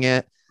tweaking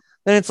it,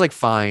 then it's like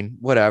fine,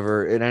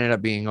 whatever. It ended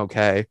up being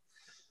okay.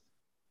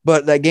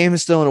 But that game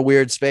is still in a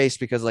weird space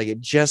because like it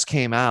just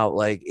came out.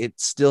 Like, it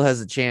still has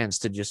a chance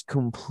to just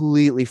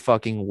completely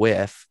fucking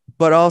whiff,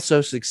 but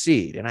also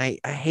succeed. And I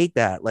hate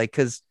that. Like,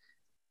 because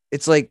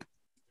it's like,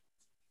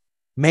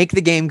 make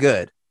the game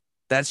good.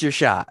 That's your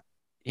shot.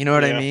 You know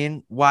what I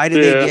mean? Why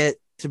do they get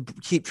to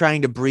keep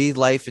trying to breathe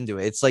life into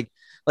it? It's like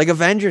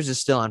Avengers is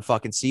still on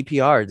fucking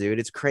CPR, dude.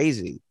 It's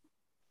crazy.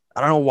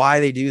 I don't know why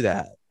they do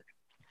that.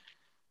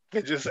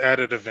 They just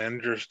added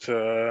Avengers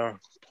to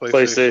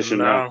PlayStation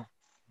now.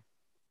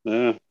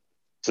 Yeah.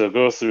 So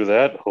go through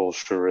that whole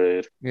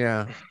charade.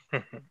 Yeah.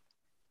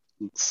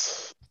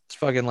 It's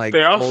fucking like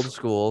old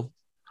school.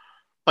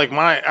 Like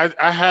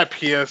I had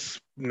PS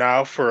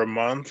Now for a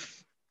month.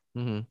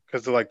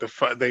 Because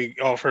they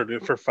offered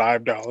it for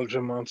 $5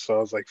 a month, so I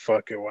was like,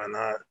 "Fuck it, why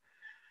not?"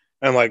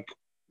 And like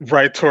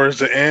right towards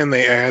the end,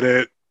 they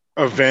added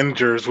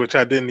Avengers, which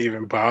I didn't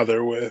even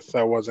bother with.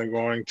 I wasn't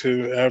going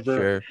to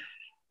ever. Sure.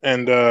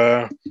 and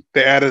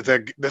they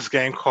added this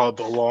game called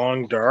The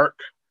Long Dark,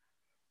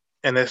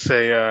 and it's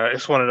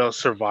one of those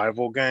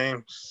survival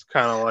games,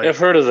 kind of like I've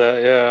heard of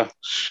that. Yeah.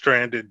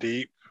 Stranded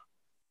Deep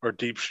or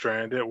Deep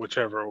Stranded,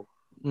 whichever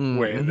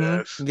way it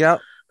is.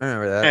 Yep, I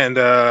remember that. And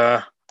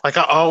like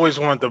I always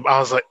wanted I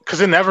was like, because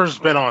it never's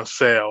been on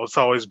sale. It's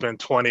always been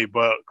 $20,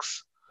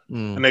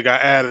 and they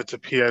got added to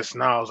PS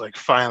Now. I was like,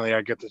 finally,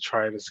 I get to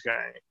try this game.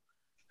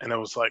 And it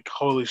was like,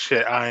 holy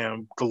shit, I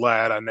am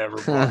glad I never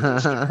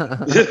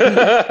bought this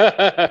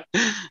game.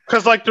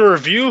 Because like the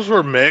reviews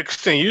were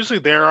mixed, and usually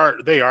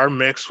they are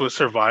mixed with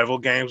survival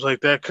games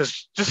like that.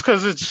 Because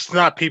it's just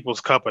not people's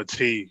cup of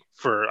tea.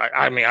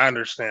 I mean, I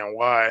understand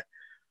why,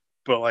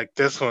 but like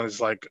this one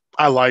is like,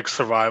 I like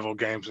survival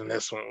games, and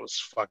this one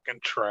was fucking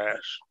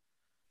trash.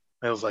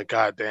 It was like,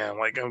 goddamn,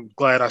 like I'm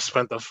glad I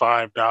spent the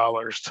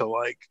 $5 to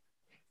like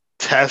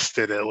test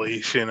it at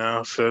least, you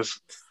know. So it's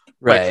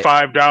Right.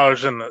 like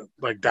 $5 in the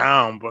like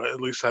down, but at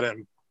least I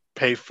didn't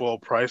pay full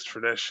price for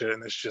that shit,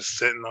 and it's just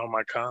sitting on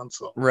my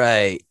console.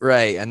 Right.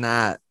 And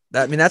that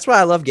I mean, that's why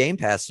I love Game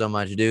Pass so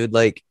much, dude.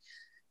 Like,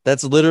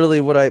 that's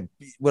literally what I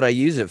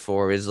use it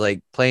for, is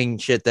like playing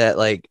shit that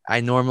like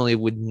I normally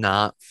would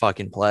not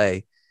fucking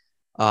play.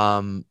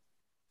 One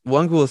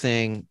cool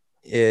thing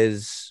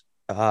is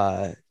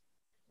or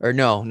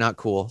no, not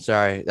cool.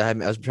 Sorry, I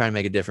was trying to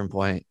make a different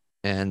point,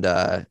 and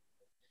I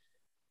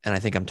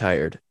think I'm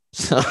tired.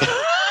 So.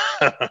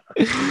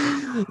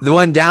 The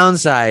one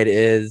downside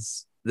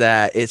is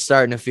that it's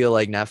starting to feel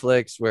like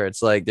Netflix, where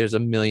it's like there's a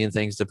million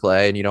things to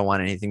play and you don't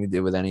want anything to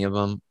do with any of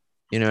them.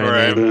 You know what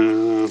I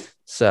mean?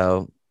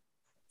 So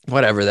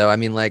whatever, though. I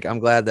mean, like, I'm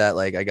glad that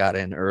like I got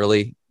in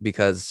early,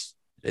 because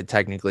it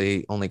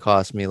technically only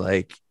cost me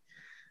like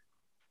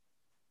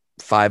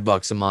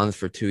 $5 a month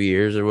for 2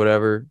 years or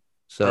whatever.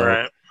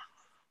 So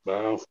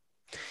wow.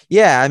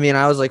 Yeah, I mean,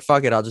 I was like,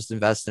 fuck it, I'll just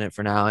invest in it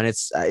for now. And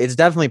it's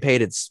definitely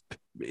paid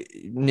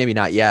maybe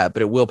not yet,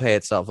 but it will pay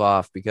itself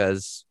off,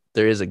 because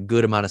there is a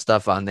good amount of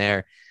stuff on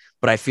there.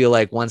 But I feel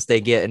like once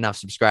they get enough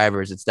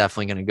subscribers, it's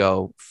definitely going to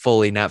go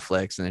fully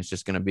Netflix, and it's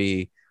just going to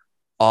be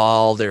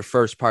all their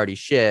first party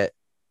shit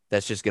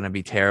that's just going to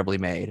be terribly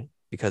made,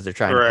 because they're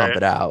trying to pump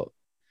it out.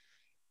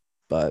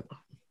 But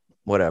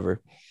whatever.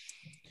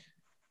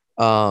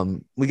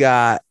 We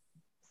got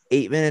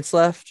 8 minutes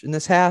left in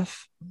this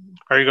half.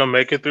 Are you gonna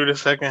make it through the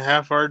second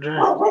half,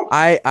 RJ?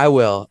 I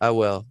will.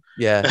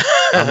 Yeah.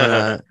 I'm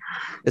gonna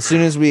as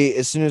soon as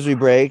we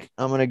break,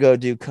 I'm gonna go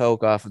do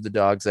coke off of the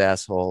dog's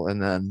asshole,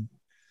 and then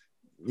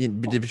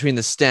between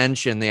the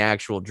stench and the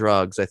actual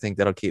drugs, I think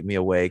that'll keep me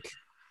awake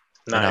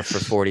enough for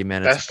 40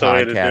 minutes That's of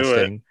podcasting. The way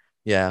to do it.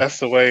 Yeah, that's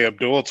the way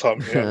Abdul taught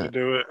me how to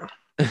do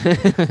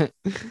it.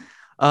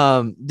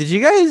 Did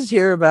you guys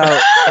hear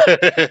about?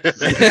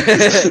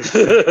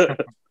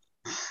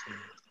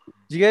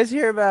 Did you guys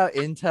hear about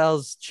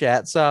Intel's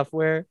chat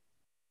software?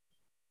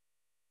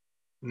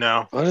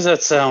 No. Why does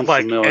that sound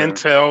like familiar?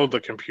 Intel, the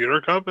computer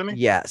company?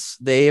 Yes.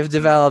 They have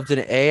developed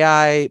an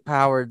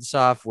AI-powered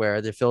software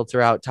to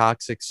filter out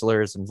toxic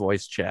slurs in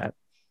voice chat.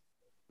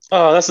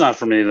 Oh, that's not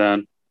for me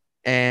then.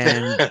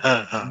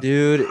 And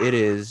dude, it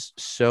is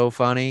so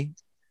funny.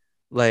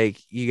 Like,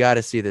 you got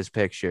to see this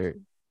picture.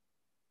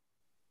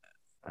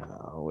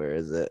 Oh, where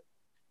is it?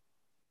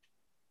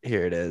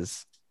 Here it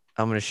is.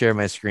 I'm going to share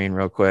my screen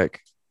real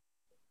quick.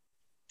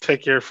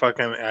 Take your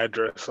fucking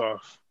address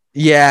off.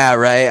 Yeah,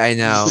 right. I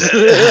know.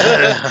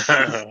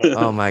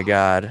 Oh my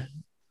God.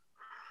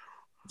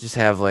 Just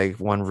have like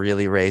one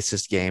really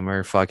racist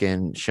gamer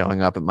fucking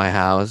showing up at my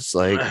house.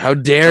 Like, how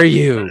dare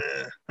you?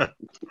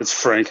 It's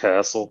Frank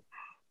Hassel.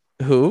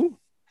 Who?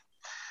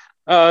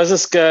 It's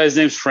this guy. His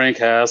name's Frank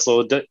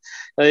Hassel.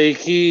 Like,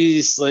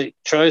 he's like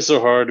tries so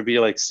hard to be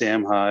like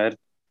Sam Hyde.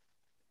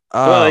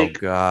 Oh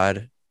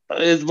God.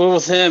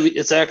 With him,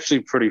 it's actually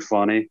pretty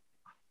funny.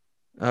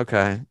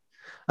 Okay.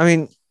 I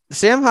mean,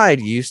 Sam Hyde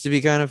used to be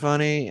kind of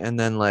funny, and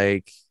then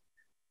like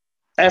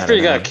after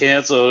he got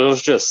canceled, it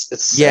was just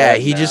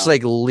he just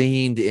like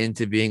leaned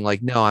into being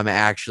like, no, I'm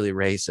actually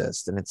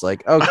racist, and it's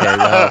like, okay,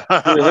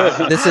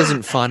 well, this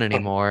isn't fun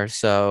anymore,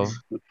 so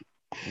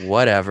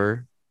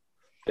whatever.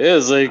 It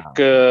is like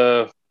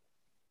the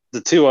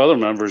two other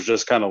members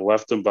just kind of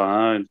left him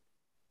behind.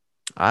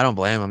 I don't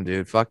blame him,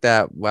 dude. Fuck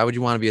that. Why would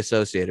you want to be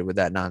associated with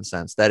that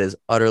nonsense? That is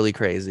utterly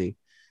crazy.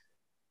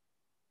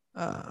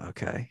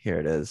 Okay, here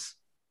it is.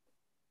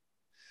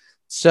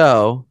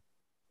 So,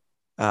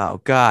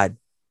 oh God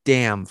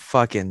damn,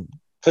 fucking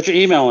put your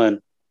email in.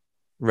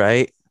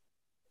 Right?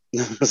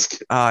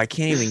 I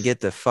can't even get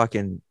the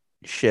fucking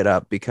shit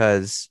up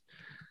because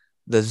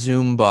the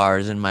Zoom bar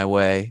is in my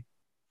way.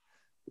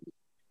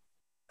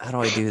 How do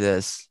I do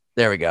this?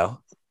 There we go.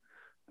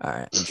 All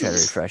right, let me try to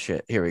refresh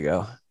it. Here we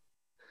go.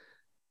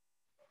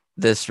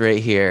 This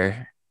right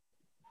here.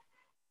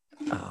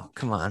 Oh,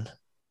 come on.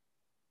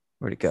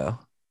 Where'd it go?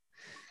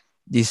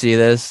 Do you see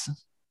this?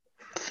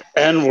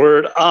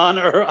 N-word on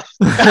or off.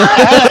 there's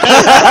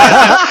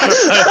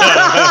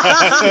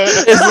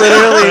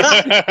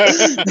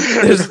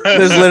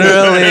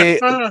literally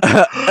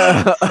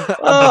a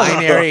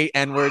binary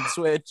N-word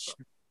switch.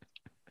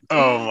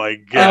 Oh my Oh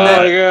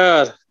god. my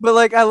god. But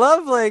like, I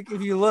love like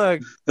if you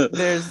look,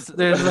 there's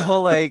the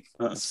whole like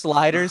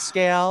slider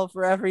scale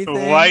for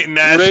everything. White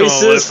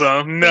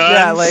nationalism. None.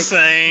 Yeah, like-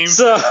 same.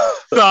 So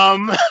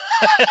Some.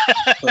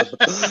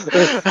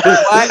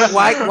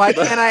 Why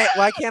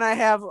can't I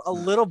have a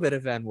little bit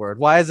of N-word?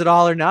 Why is it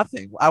all or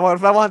nothing? I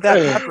want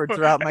that peppered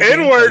throughout my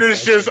N-word gameplay is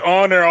session. just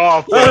on or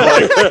off. but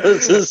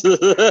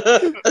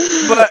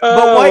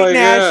Oh white my God.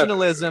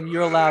 nationalism,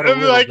 you're allowed a I'm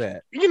little like,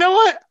 bit. you know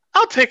what?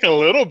 I'll take a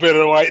little bit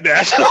of white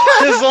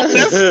nationalism.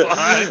 That's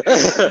fine.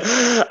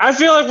 I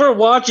feel like we're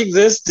watching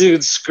this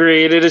dude's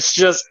screen and it's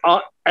just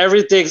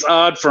everything's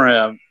odd for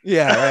him.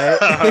 Yeah,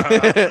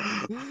 right.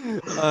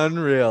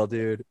 Unreal,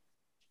 dude.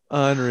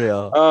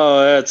 Unreal.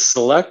 Oh, that's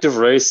selective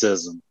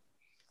racism.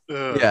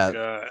 Oh, Yeah.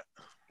 God.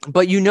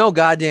 But you know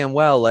goddamn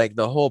well, like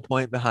the whole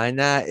point behind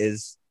that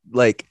is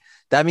like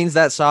that means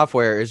that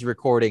software is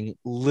recording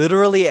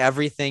literally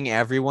everything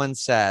everyone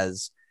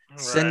says,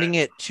 sending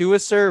it to a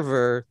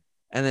server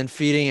and then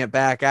feeding it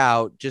back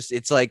out. Just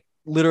it's like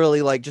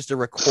literally like just a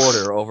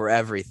recorder over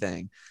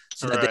everything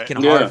so that they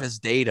can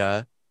harvest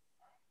data.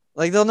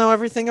 Like they'll know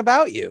everything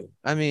about you.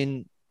 I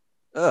mean,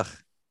 ugh.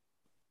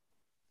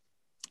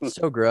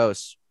 So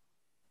gross.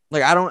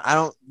 Like I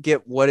don't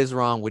get what is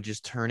wrong with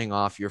just turning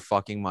off your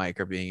fucking mic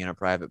or being in a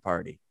private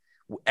party.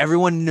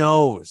 Everyone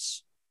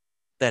knows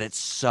that it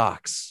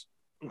sucks.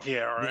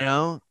 Yeah, right. You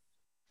know?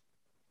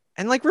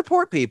 And like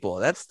report people.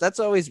 That's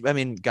always, I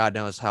mean, God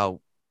knows how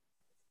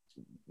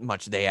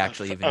much they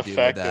actually even do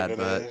with that,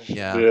 but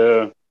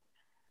Yeah.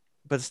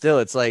 But still,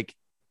 it's like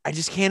I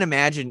just can't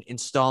imagine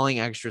installing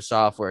extra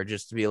software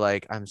just to be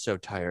like, I'm so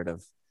tired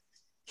of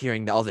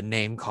hearing all the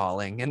name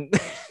calling and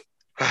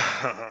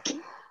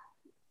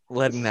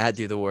letting that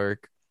do the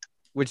work,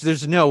 which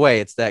there's no way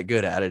it's that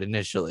good at it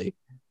initially.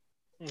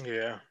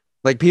 Yeah.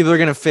 Like people are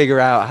going to figure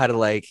out how to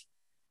like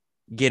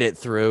get it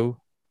through,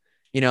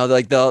 you know,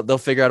 like they'll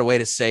figure out a way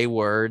to say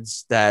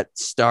words that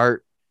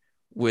start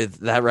with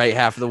that right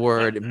half of the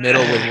word,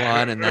 middle with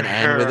one, and then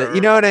end with it.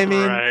 You know what I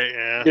mean? Right,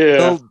 yeah.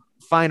 Yeah.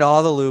 Find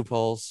all the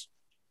loopholes.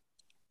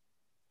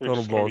 We're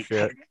Total just gonna be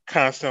bullshit.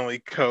 Constantly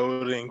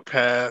coding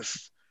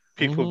past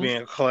people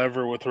being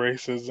clever with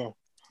racism.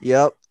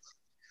 Yep.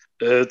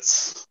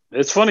 It's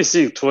funny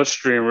seeing Twitch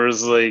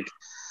streamers like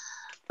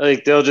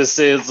they'll just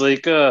say it's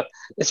like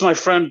it's my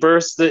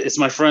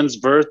friend's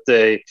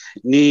birthday,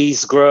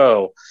 knees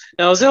grow.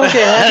 And I was like,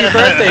 okay, happy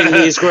birthday,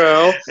 knees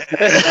grow.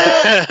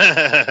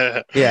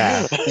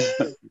 Yeah.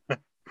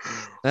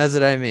 That's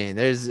what I mean.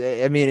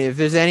 If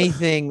there's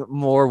anything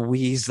more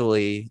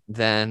Weasley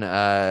than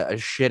a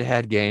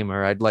shithead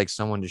gamer, I'd like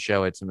someone to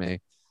show it to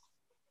me.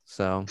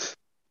 So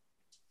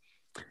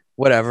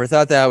whatever.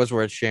 Thought that was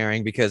worth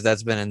sharing because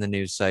that's been in the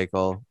news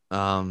cycle.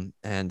 And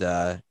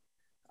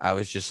I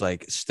was just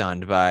like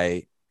stunned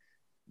by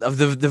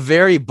the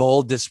very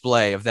bold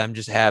display of them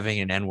just having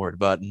an N-word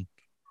button.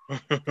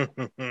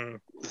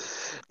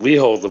 We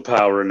hold the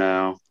power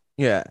now.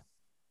 Yeah.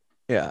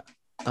 Yeah.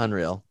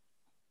 Unreal.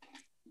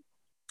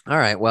 All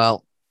right.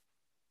 Well,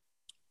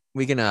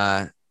 we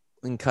can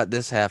cut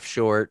this half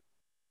short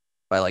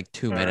by like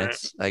 2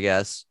 minutes, I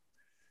guess.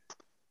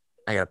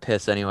 I gotta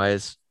piss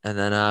anyways, and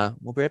then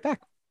we'll be right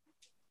back.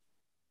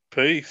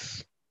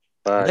 Peace.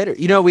 Bye. Later.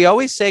 You know, we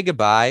always say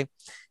goodbye,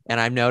 and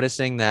I'm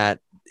noticing that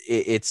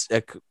it's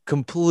a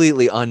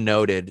completely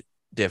unnoted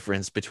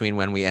difference between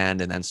when we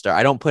end and then start.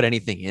 I don't put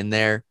anything in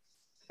there,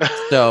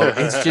 so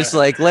it's just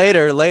like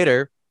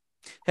later.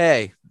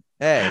 Hey.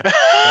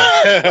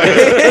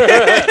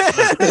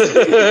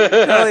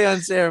 Totally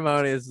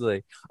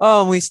unceremoniously.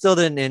 Oh, and we still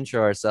didn't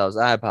intro ourselves.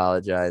 I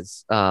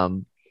apologize.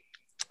 Thank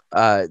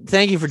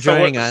you for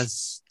joining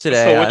us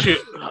today.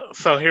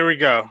 So here we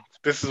go.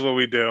 This is what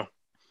we do.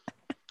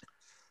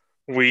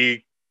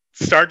 We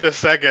start the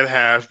second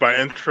half by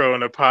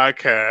introing the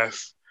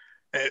podcast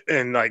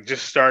and like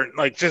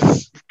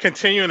just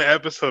continuing the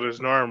episode as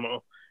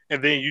normal.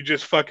 And then you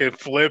just fucking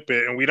flip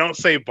it and we don't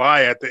say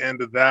bye at the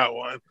end of that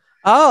one.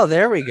 Oh,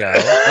 there we go.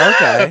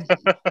 Okay.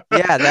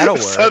 Yeah, that'll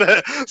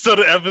work. So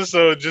the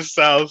episode just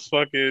sounds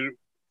fucking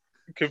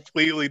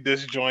completely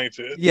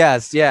disjointed.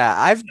 Yes,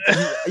 yeah.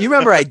 You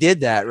remember I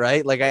did that,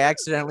 right? Like I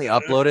accidentally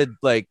uploaded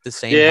like the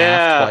same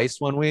half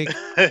twice one week.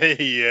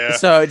 Yeah.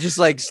 So it just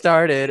like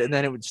started and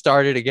then it would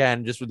start it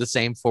again just with the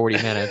same 40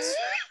 minutes.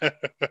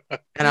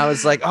 And I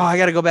was like, oh, I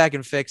got to go back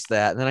and fix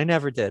that. And then I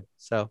never did.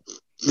 So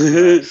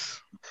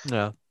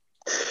no.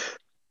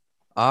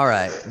 All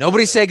right.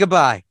 Nobody say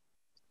goodbye.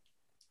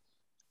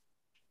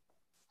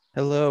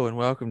 Hello and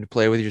welcome to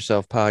Play With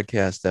Yourself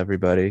podcast,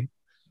 everybody.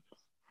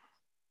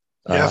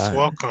 Yes,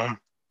 welcome.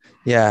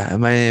 Yeah,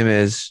 my name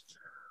is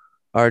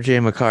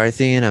RJ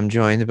McCarthy, and I'm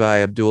joined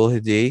by Abdul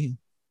Hadi.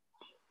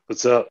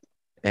 What's up?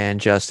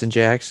 And Justin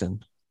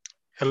Jackson.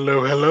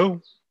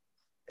 Hello.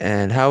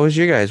 And how was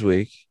your guys'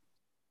 week?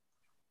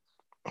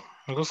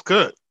 It was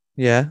good.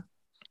 Yeah?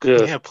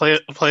 Good. Yeah, played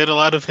a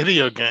lot of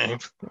video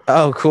games.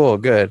 Oh, cool.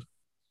 Good.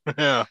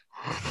 Yeah.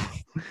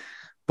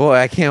 Boy,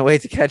 I can't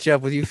wait to catch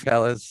up with you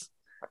fellas.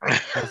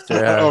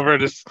 After, over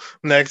this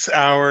next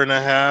hour and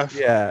a half.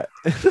 Yeah.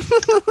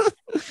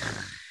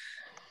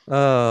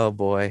 Oh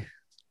boy.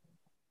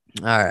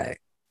 All right.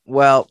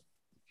 Well,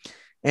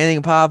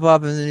 anything pop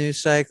up in the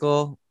news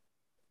cycle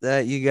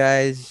that you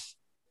guys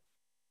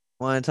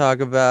want to talk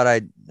about?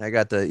 I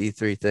got the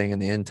E3 thing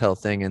and the Intel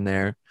thing in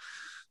there,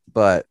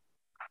 but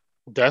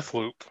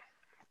Deathloop.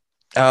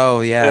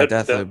 oh yeah,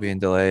 That- Deathloop being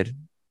delayed.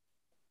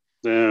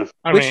 Yeah.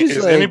 I Which mean, is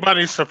is like-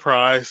 anybody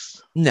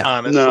surprised? No.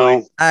 Honestly.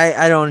 No.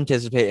 I don't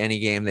anticipate any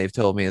game they've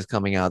told me is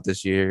coming out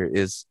this year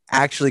is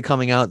actually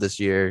coming out this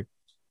year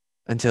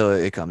until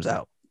it comes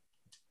out.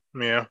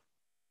 Yeah.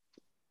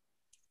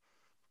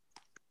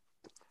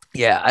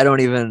 Yeah, I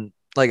don't even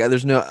like. I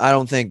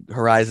don't think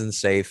Horizon's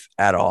safe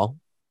at all.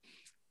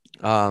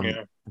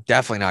 Yeah.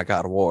 Definitely not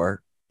God of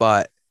War,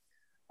 but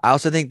I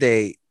also think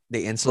they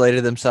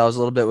insulated themselves a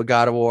little bit with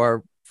God of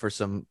War for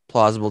some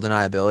plausible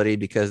deniability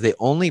because they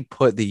only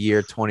put the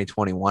year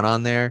 2021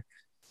 on there,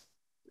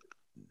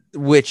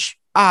 which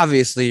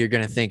obviously you're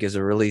going to think is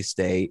a release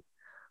date.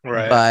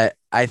 Right. But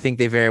I think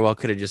they very well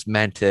could have just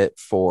meant it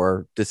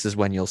for this is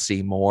when you'll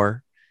see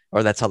more,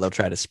 or that's how they'll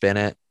try to spin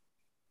it,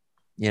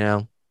 you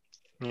know?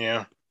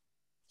 Yeah.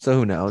 So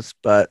who knows?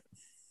 But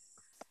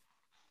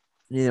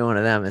neither one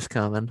of them is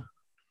coming.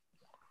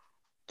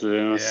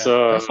 Yeah. Yeah.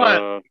 So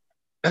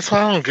That's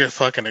why I don't get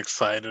fucking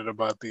excited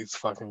about these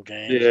fucking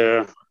games.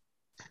 yeah.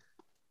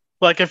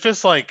 Like if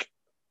it's like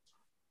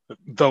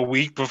the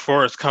week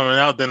before it's coming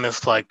out, then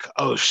it's like,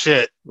 oh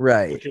shit, we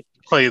Right. could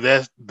play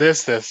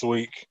this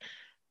week.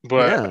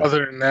 But Yeah.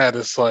 other than that,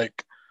 it's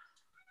like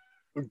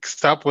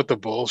stop with the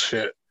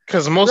bullshit.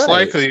 Because most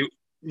Right. likely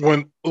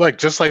when like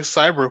just like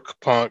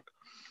Cyberpunk,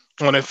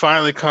 when it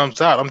finally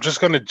comes out, I'm just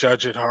gonna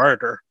judge it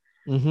harder.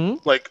 Mm-hmm.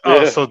 Like,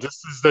 oh, Yeah. so this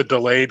is the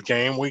delayed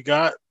game we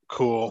got?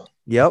 Cool.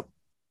 Yep.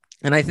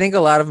 And I think a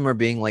lot of them are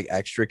being like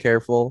extra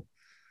careful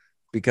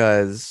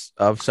because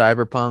of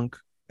Cyberpunk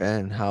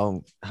and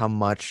how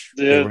much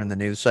they Yeah. were in the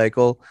news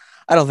cycle.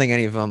 I don't think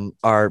any of them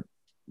are.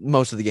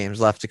 Most of the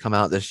games left to come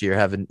out this year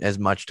haven't as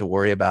much to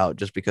worry about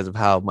just because of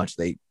how much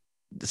the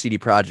CD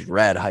Projekt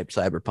Red hyped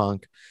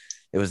Cyberpunk.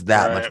 It was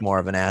that much Right. more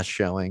of an ass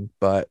showing,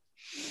 but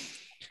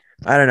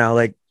I don't know.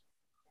 Like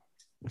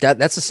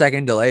that's a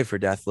second delay for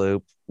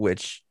Deathloop,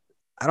 which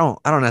I don't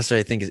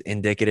necessarily think is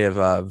indicative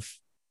of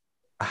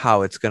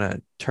how it's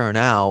gonna turn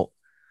out,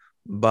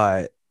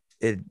 but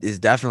it is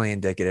definitely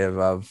indicative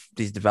of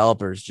these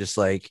developers just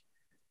like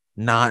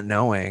not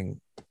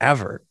knowing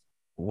ever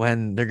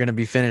when they're gonna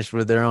be finished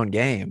with their own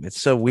game.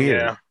 It's so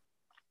weird. Yeah.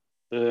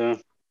 Yeah.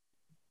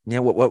 Yeah,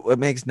 what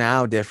makes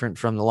now different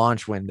from the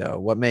launch window?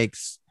 What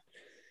makes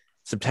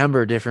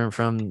September different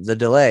from the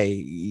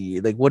delay?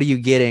 Like, what are you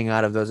getting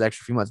out of those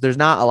extra few months? There's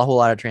not a whole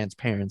lot of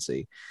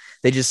transparency.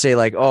 They just say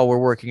like, "Oh, we're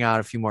working out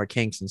a few more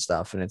kinks and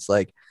stuff," and it's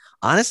like,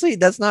 honestly,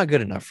 that's not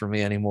good enough for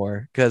me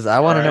anymore because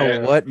I want to know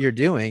Right. what you're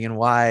doing and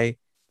why.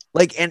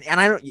 Like, and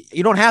I don't.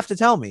 You don't have to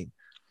tell me,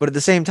 but at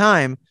the same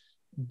time,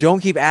 don't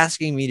keep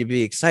asking me to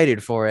be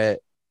excited for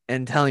it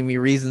and telling me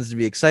reasons to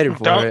be excited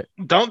for it.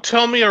 Don't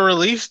tell me a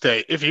release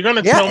date. If you're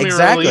gonna Yeah, tell me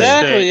exactly. a release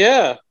Exactly. date,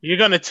 Yeah. you're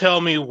gonna tell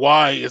me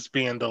why it's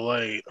being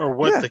delayed or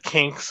what Yeah. the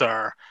kinks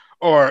are,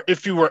 or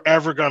if you were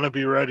ever gonna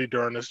be ready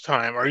during this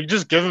time. Are you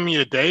just giving me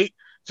a date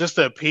just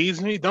to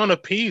appease me? Don't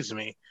appease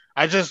me.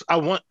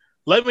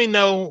 Let me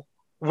know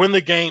when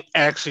the game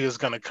actually is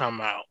gonna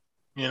come out.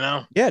 You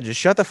know? Yeah, just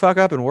shut the fuck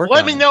up and work.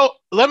 Let on me it. know.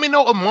 Let me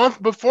know a month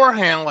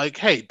beforehand. Like,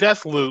 hey,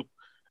 Deathloop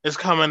is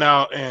coming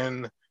out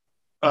in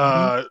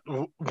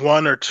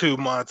 1 or 2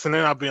 months, and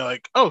then I'll be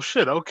like, oh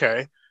shit,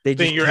 okay. They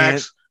Then just you're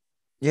can't.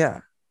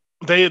 Yeah.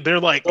 they're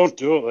like, Don't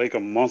do it like a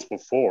month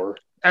before.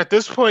 at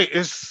this point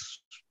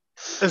it's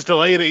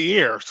delayed a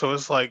year, so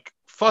it's like,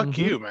 fuck Mhm.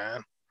 you,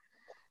 man.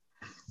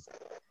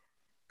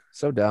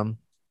 So dumb.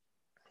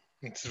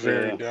 It's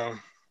very Yeah.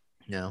 dumb.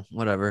 No,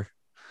 whatever.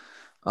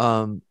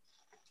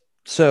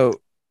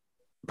 So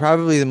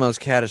probably the most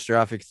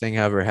catastrophic thing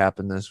ever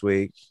happened this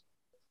week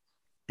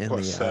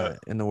What's that?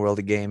 in the world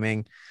of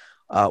gaming.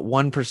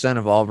 1%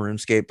 of all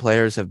RuneScape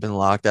players have been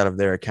locked out of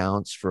their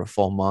accounts for a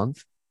full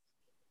month.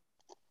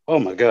 Oh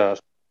my god.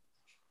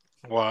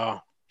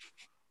 Wow.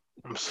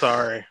 I'm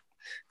sorry.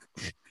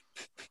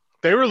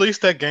 They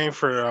released that game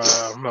for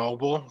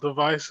mobile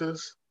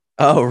devices,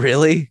 Oh,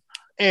 really?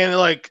 and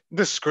like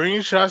the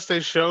screenshots they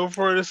show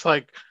for it, it's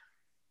like,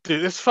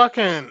 dude, it's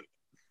fucking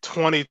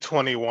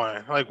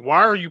 2021. Like, why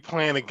are you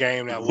playing a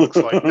game that looks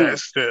like that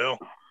still?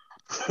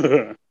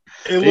 It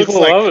looks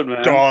People like love it,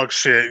 man. dog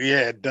shit.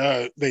 Yeah, it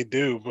does. They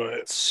do, but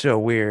It's so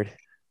weird.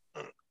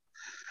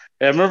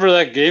 I remember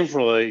that game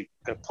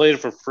I played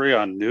it for free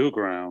on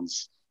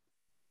Newgrounds.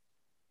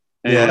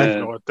 I Yeah. don't even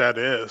And- know what that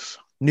is.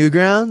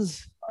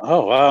 Newgrounds?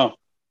 oh wow.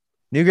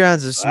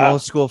 Newgrounds is some Wow.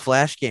 old school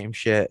flash game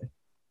shit.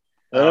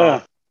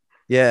 Yeah.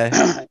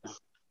 Yeah.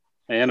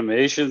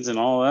 Animations and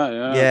all that.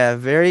 Yeah. Yeah.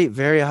 Very,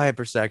 very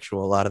hypersexual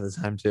a lot of the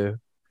time too.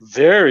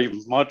 Very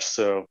much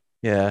so.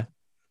 Yeah.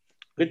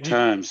 Good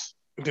times.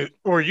 Dude,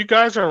 were you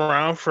guys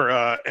around for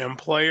M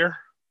Player?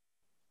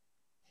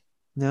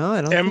 No,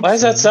 I don't And think Why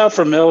does that so. sound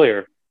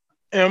familiar?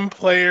 M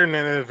Player, and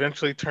then it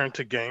eventually turned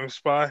to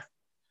GameSpy.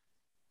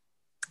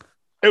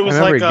 It I was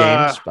remember like a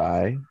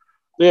GameSpy.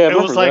 Yeah, I it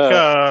remember was like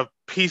that. a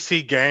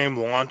PC game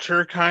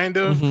launcher kind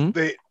of.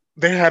 Mhm.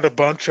 They had a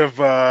bunch of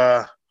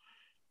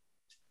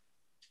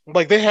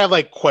like they had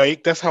like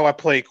Quake. That's how I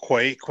played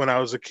Quake when I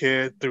was a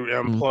kid through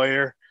M Mm.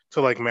 Player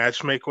to like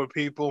matchmake with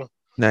people.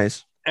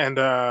 Nice. And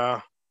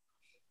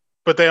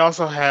but they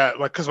also had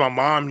like because my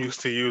mom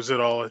used to use it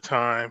all the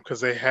time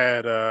because they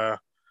had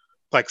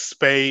like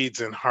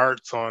spades and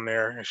hearts on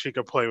there, and she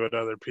could play with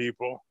other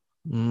people.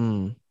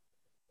 Mm.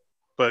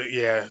 But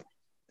yeah,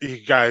 you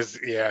guys,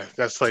 yeah,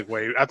 that's like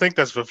way. I think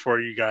that's before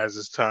you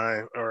guys'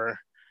 time, or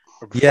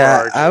before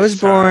Yeah, I was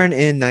RJ's time. born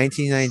in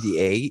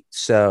 1998,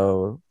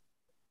 so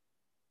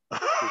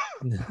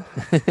When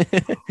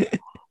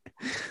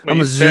I'm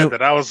you a said zoom.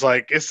 that, I was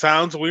like, it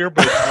sounds weird,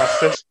 but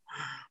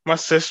my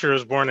sister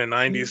was born in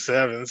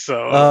 '97,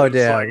 so Oh it's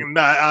like damn.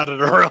 not out of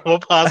the realm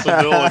of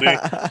possibility.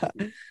 But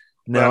I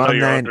No, know I'm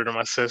you're nine. older than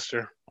my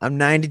sister. I'm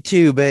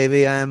 92,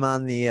 baby. I'm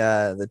on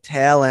the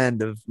tail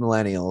end of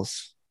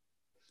millennials,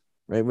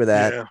 right where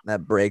Yeah,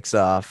 that breaks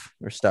off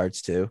or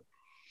starts to.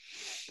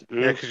 yeah,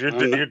 Yeah, because I'm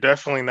you're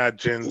definitely not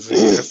Gen Z.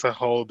 That's a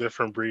whole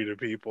different breed of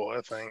people,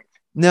 I think.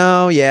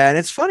 No, yeah, and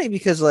it's funny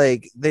because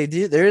like they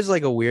do. There is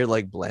like a weird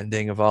like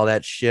blending of all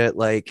that shit,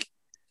 like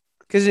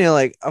because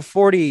like a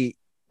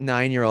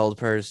 49-year-old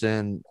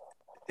person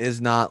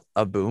is not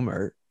a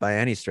boomer by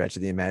any stretch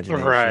of the Right.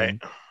 imagination,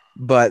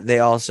 but they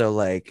also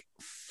like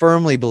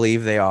firmly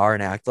believe they are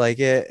and act like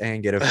it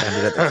and get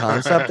offended at the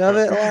concept of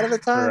it a lot of the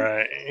time.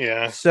 Right.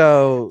 Yeah.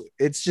 So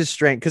it's just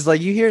strange because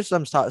like you hear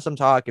some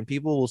talk and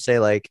people will say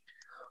like,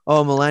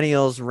 oh,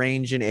 millennials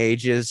range in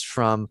ages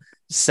from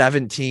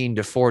 17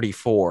 to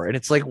 44, and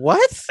it's like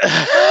what?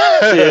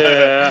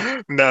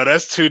 Yeah. No,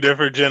 that's two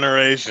different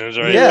generations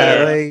right Yeah,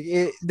 Yeah.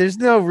 there. like there's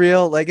no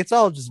real like it's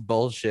all just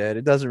bullshit.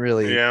 It doesn't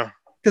really Yeah.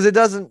 because it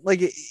doesn't like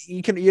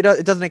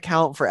it doesn't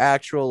account for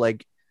actual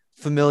like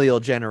familial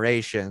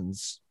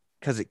generations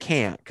because it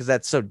can't because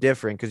that's so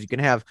different because you can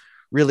have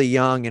really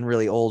young and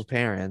really old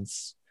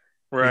parents,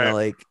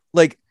 Right.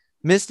 like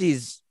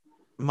Misty's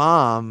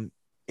mom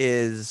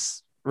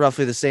is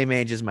roughly the same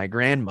age as my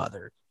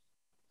grandmother,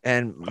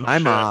 and Oh my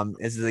shit. mom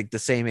is like the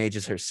same age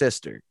as her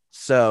sister,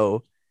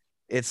 so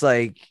it's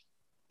like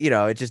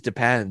it just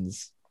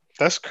depends.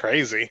 That's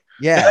crazy.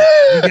 Yeah,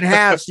 you can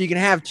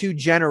have two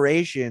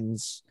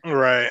generations,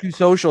 Right. two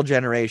social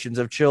generations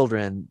of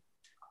children,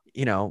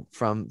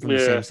 from the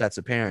Yeah. same sets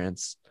of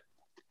parents.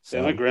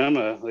 Yeah, my So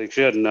grandma, like,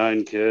 she had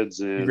 9 kids,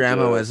 your and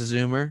grandma was a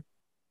Zoomer.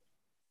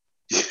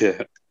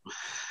 yeah,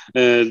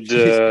 and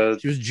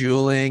She was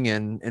jeweling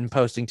and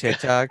posting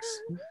TikToks.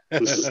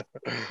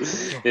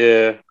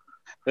 yeah,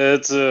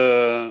 it's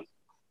yeah,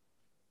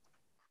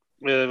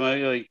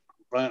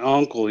 my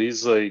uncle,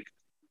 he's like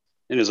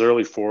in his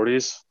early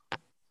 40s.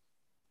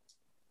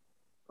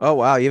 Oh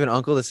wow, you have an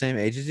uncle the same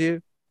age as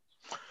you?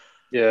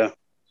 Yeah,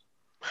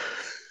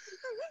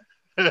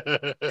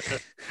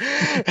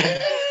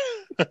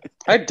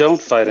 I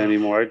don't fight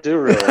anymore. I do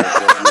realize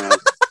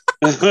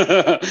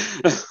that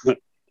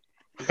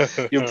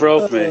now. You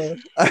broke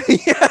me.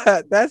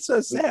 Yeah, that's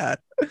so sad.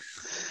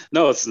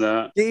 No, it's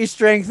not. Get your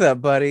strength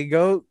up, buddy.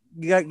 Gotta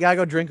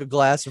go drink a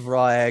glass of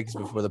raw eggs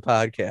before the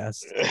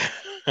podcast.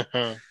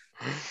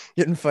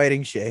 Get in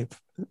fighting shape.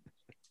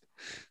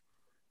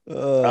 I'm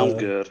Uh,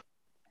 good.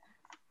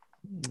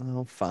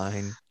 oh,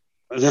 fine.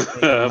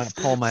 I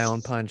pull my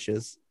own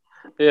punches.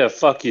 Yeah,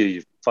 fuck you,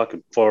 you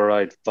fucking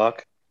four-eyed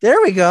fuck. There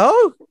we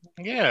go.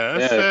 Yeah,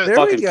 that's Yeah, it. There we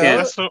fucking go. can't.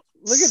 That's what,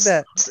 Look at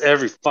that.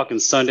 Every fucking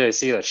Sunday, I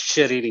see that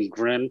shit-eating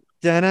grin.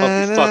 Hope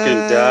you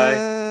fucking die.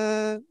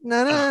 Da-na-na,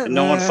 na-na, And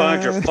no one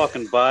finds your na,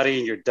 fucking body,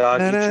 and your dog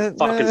eats your fucking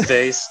na-na-na.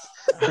 face.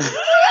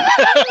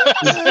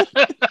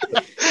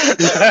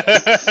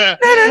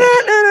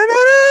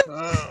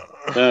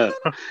 Uh,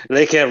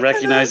 they can't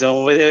recognize the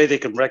only way they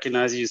can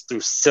recognize you is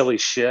through silly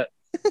shit.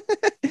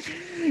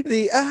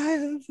 The eye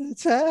of the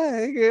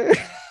tiger.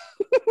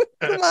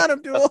 Come on,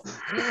 Abdul.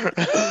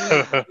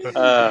 You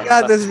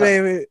got this,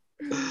 baby.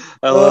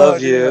 I Oh,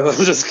 love you. damn.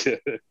 I'm just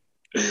kidding.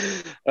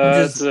 I'm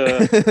just,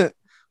 It's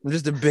I'm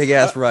just a big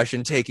ass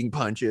Russian taking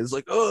punches.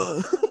 Like,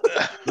 oh.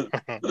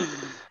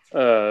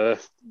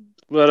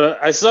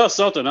 but I saw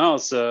something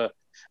else.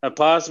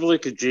 Possibly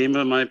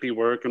Kojima might be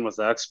working with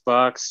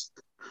Xbox,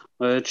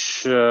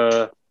 which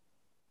it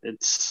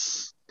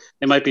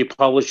might be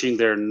publishing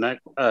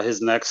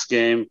his next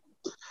game,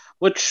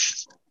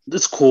 which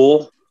is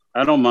cool.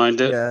 I don't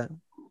mind it. Yeah.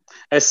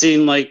 I've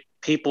seen like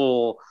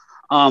people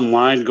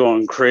online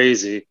going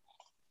crazy,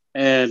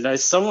 and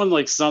someone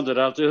like summed it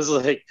up. It was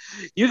like,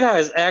 you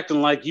guys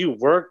acting like you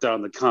worked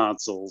on the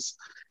consoles,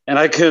 and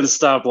I couldn't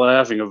stop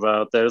laughing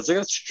about that. It's like,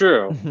 that's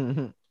true,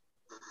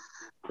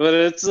 but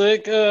it's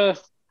like I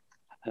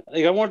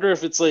wonder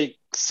if it's like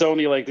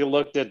Sony, like they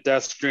looked at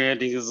Death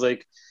Stranding is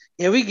like,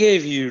 yeah, we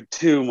gave you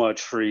too much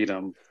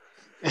freedom.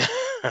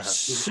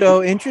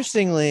 So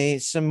interestingly,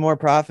 some more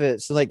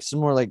profits, so like some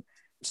more like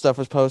stuff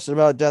was posted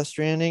about Death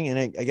Stranding, and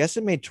I guess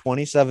it made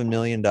 $27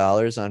 million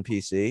on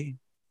PC.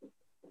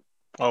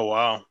 Oh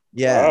wow.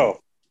 Yeah. Wow.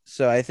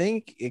 So I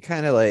think it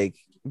kind of like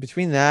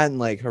between that and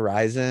like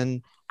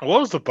Horizon. What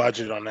was the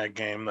budget on that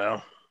game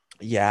though?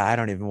 Yeah, I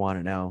don't even want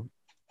to know.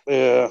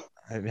 Yeah.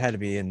 It had to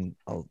be in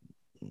a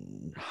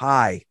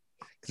high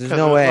because there's Because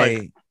no like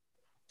way.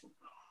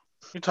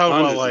 you talk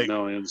about Hundreds of like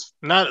millions.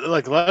 not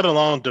like let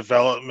alone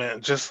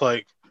development, just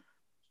like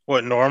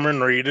what Norman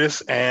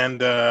Reedus and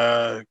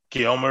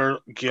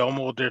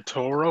Guillermo del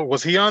Toro,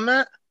 was he on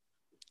that?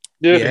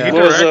 Yeah. Did he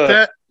Yeah. Was direct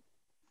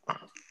that?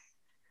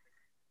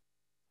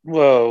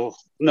 Well,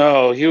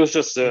 no, he was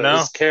just No.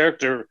 his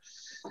character.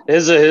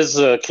 His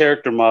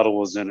character model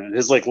was in it.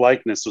 His like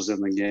likeness was in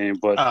the game,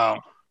 but Oh,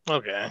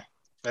 okay,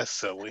 that's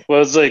silly.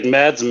 well, it's like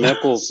Mads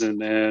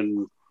Mikkelsen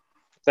and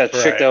that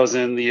chick Right. that was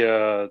in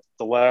the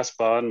last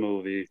Bond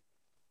movie.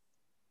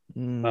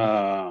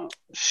 Mm,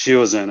 She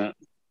was in it,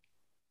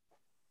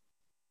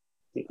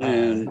 uh,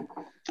 and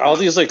all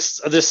these like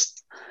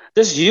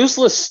this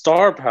useless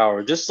star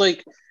power, just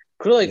like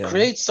could like yeah.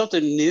 create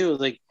something new,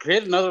 like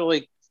create another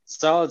like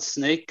Solid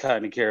Snake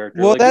kind of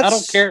character. Well, Like I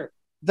don't care.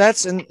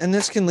 that's and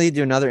this can lead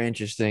to another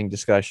interesting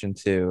discussion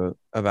too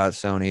about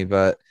Sony,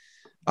 but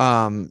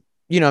I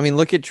mean,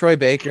 look at Troy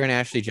Baker and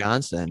Ashley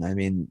Johnson. I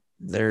mean,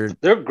 They're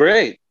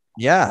great.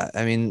 yeah,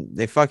 I mean,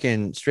 they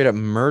fucking straight up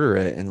murder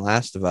it in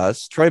Last of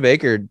Us. Troy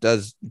Baker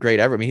does great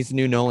ever. I mean, he's the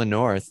new Nolan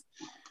North.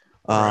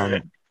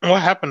 Right.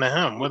 What happened to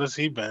him? What has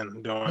he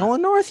been doing?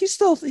 Nolan North, he's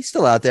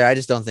still out there. I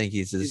just don't think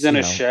he's He's as in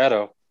a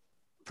shadow.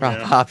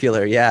 Yeah.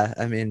 popular. Yeah,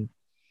 I mean,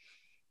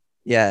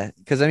 yeah,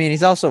 because I mean,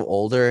 he's also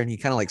older and he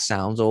kind of like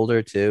sounds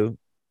older too.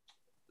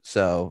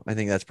 So I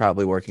think that's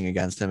probably working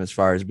against him as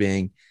far as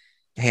being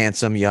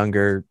handsome,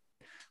 younger,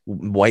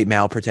 white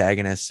male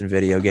protagonists in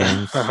video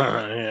games.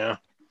 Yeah.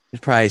 You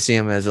probably see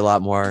him as a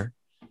lot more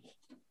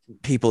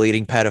people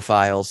eating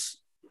pedophiles,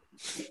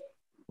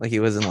 like he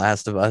was in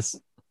Last of Us.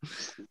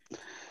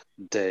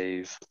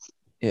 Dave.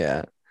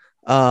 Yeah.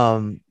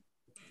 Um.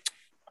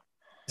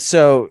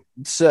 So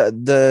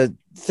the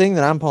thing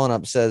that I'm pulling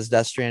up says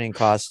Death Stranding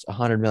cost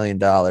 $100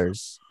 million,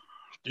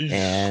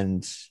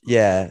 and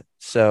yeah.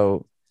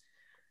 So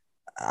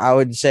I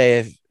would say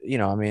if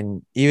I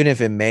mean, even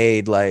if it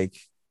made like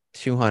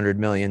 200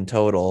 million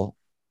total,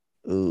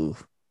 ooh,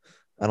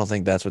 I don't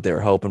think that's what they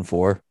were hoping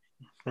for.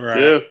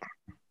 Right.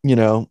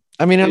 Yeah.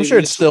 I mean, I'm sure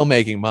it's still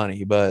making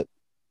money, but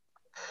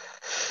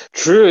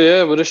True,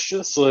 yeah, but it's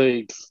just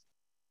like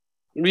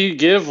we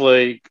give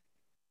like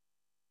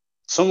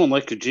someone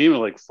like Kojima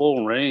like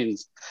full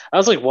reins. I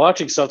was like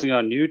watching something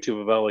on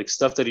YouTube about like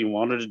stuff that he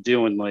wanted to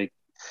do in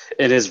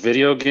his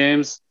video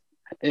games.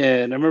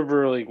 And I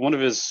remember like one of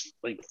his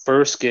like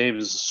first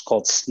games is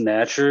called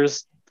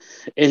Snatchers.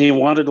 And he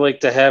wanted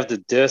like to have the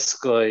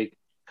disc like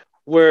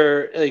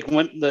where like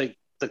when like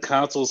the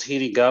console's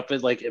heating up,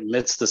 it like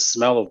emits the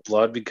smell of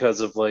blood because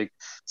of like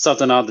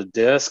something on the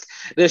disc.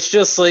 It's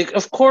just like,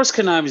 of course,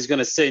 Konami's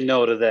gonna say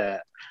no to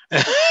that.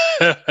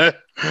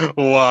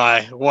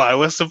 Why? Why?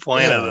 What's the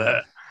point of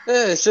yeah.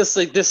 It's just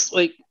like this,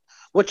 like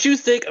what you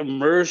think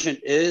immersion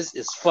is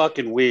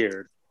fucking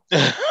weird.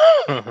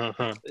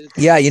 that?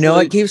 Yeah,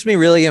 Like, it keeps me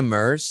really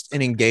immersed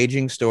in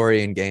engaging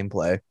story and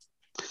gameplay.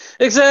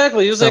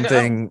 exactly. He was like,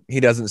 Something he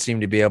doesn't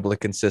seem to be able to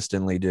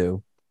consistently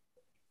do.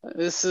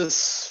 this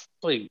is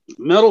like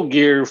Metal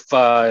Gear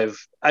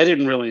 5. I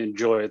didn't really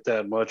enjoy it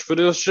that much, but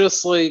it was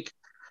just like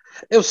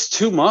it was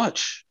too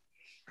much.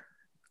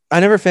 I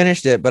never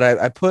finished it, but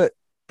I put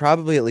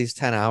probably at least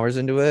 10 hours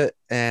into it.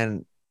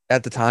 And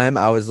at the time,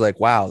 I was like,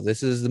 wow,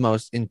 this is the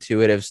most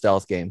intuitive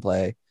stealth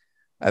gameplay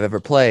I've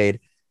ever played.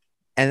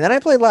 And then I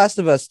played Last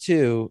of Us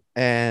 2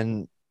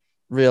 and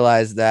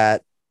realized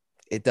that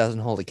it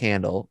doesn't hold a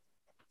candle.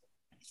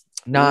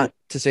 Not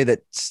to say that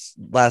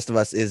Last of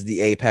Us is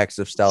the apex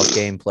of stealth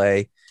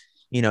gameplay.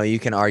 You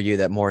can argue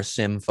that more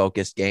sim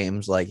focused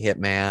games like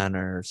Hitman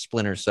or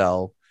Splinter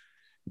Cell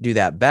do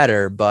that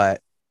better,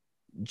 but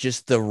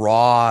just the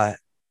raw,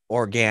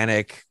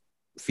 organic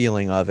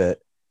feeling of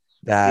it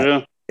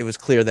that it was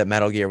clear that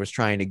Metal Gear was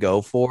trying to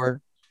go for,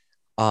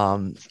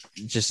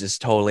 just is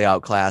totally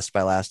outclassed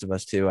by Last of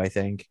Us 2, I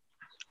think.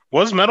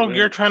 Was Metal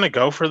Gear trying to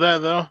go for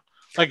that though?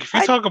 Like, if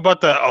you talk about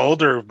the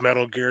older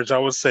Metal Gears, I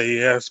would say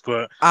yes,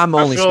 but I'm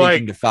only feel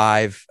speaking like, to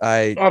 5.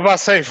 I'm about to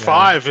say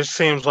 5. It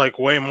seems like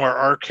way more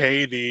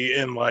arcadey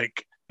and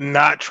like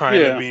not trying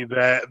to be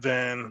that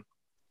than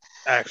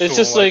actual. It's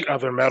just like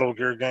other Metal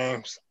Gear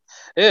games.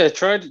 Yeah, it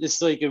tried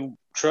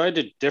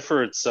to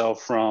differ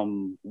itself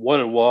from what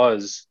it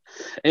was.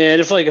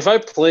 And if I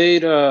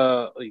played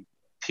like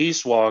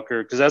Peace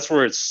Walker, because that's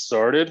where it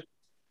started,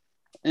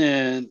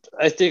 and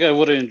I think I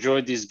would have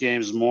enjoyed these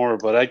games more,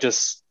 but I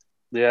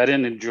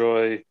didn't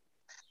enjoy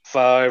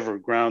 5 or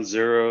Ground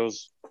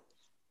Zeroes.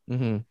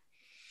 Mm-hmm.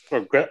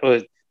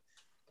 Or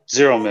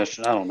Zero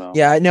Mission. I don't know.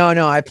 Yeah,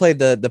 no, I played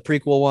the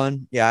prequel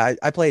one. Yeah,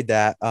 I played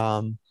that.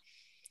 And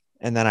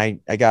then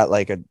I got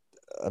like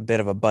a bit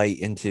of a bite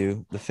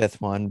into the 5th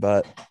one,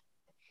 but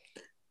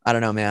I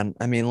don't know, man.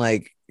 I mean,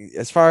 like,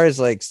 as far as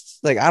like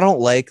I don't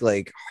like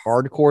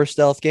hardcore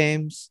stealth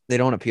games. They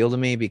don't appeal to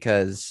me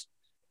because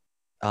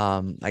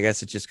I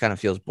guess it just kind of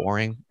feels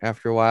boring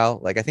after a while.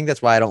 Like, I think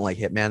that's why I don't like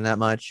Hitman that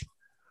much.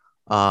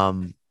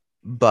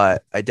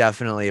 But I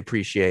definitely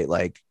appreciate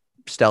like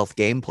stealth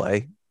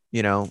gameplay,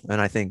 and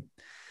I think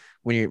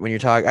when you're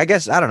talking, I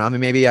guess, I don't know. I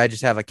mean, maybe I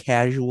just have a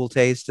casual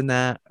taste in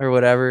that or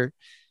whatever,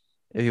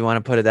 if you want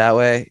to put it that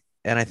way.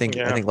 And I think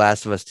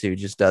Last of Us 2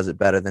 just does it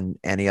better than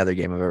any other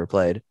game I've ever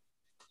played.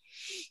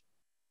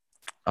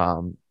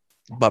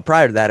 But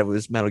prior to that, it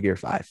was Metal Gear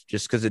 5,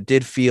 just because it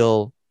did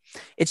feel,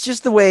 it's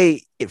just the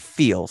way it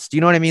feels. Do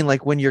you know what I mean?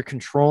 Like when you're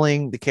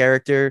controlling the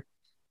character,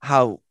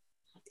 how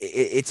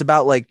it's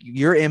about like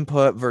your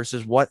input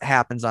versus what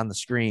happens on the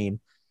screen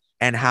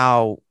and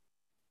how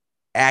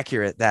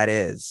accurate that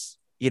is.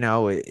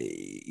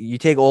 You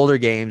take older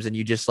games and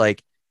you just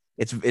like,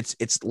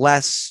 it's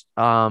less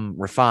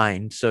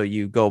refined. So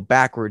you go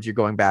backwards, you're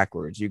going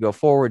backwards. You go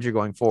forwards, you're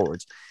going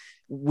forwards.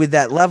 With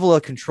that level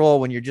of control,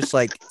 when you're just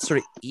like sort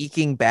of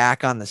eking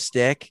back on the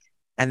stick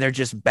and they're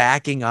just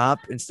backing up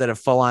instead of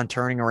full on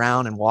turning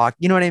around and walk.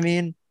 You know what I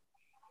mean?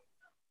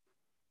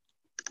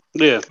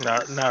 Yeah.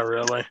 Not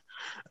really.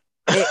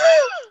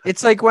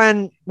 It's like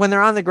when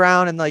they're on the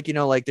ground and like,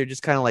 like they're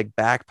just kind of like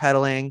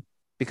backpedaling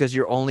because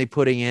you're only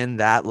putting in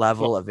that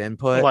level of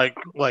input.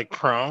 Like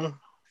prone.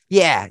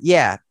 Yeah.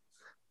 Yeah.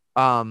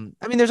 I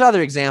mean, there's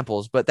other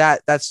examples, but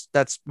that's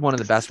one of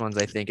the best ones,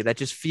 I think. That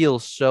just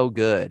feels so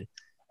good.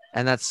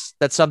 And that's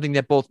something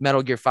that both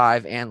Metal Gear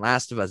 5 and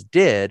Last of Us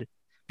did,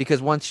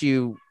 because once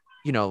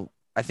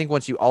I think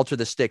once you alter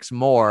the sticks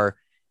more,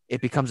 it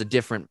becomes a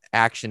different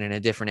action and a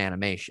different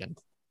animation.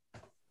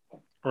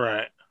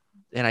 Right.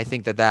 And I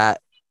think that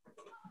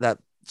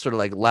sort of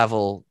like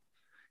level,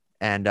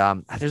 and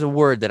there's a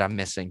word that I'm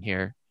missing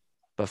here,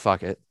 but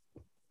fuck it.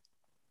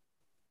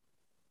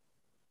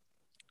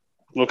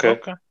 Okay.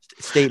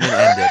 Statement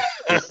ended.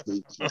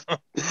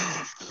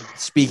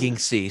 Speaking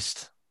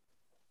ceased.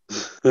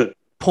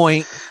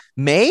 Point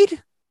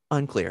made?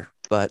 Unclear,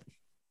 but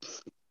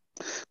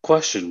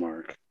question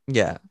mark.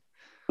 Yeah.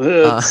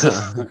 I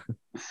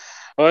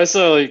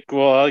saw I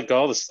like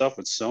all the stuff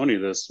with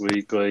Sony this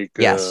week. Like,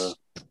 yes.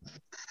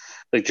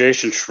 Like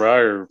Jason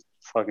Schreier,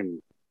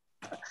 fucking.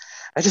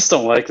 I just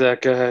don't like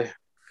that guy,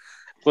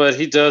 but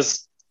he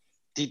does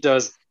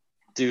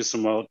do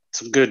some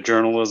good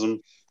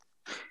journalism.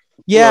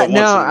 Yeah,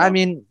 no, I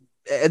mean,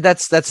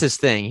 that's his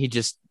thing.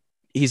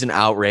 He's an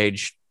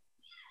outraged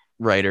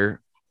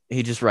writer.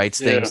 He just writes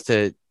things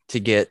to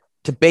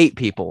bait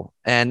people.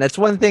 And that's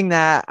one thing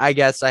that I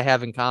guess I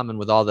have in common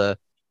with all the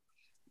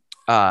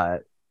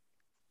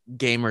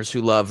gamers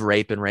who love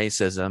rape and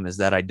racism, is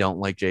that I don't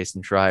like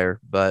Jason Schreier.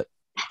 But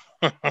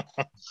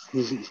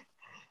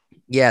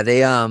yeah,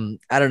 they I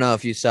don't know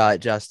if you saw it,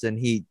 Justin.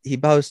 He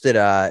posted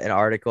an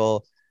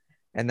article,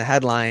 and the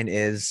headline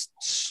is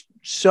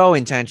so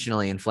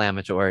intentionally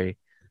inflammatory,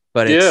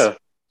 but it's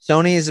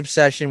Sony's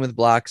obsession with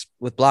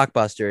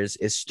blockbusters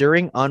is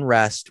stirring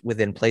unrest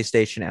within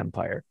PlayStation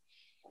empire.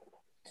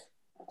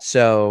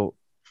 So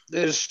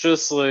it's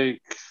just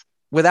like,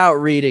 without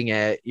reading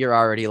it, you're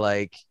already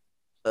like,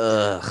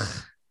 ugh,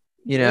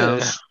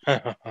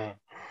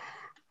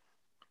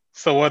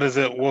 So what is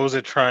it? What was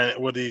it trying?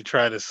 What did he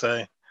try to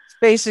say? It's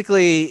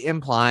basically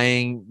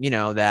implying,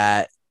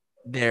 that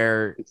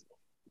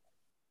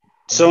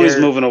Sony's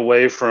moving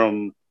away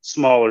from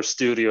smaller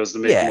studios to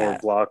make more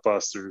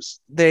blockbusters.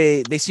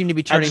 They seem to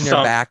be turning their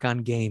back on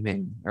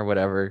gaming or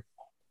whatever.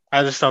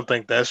 I just don't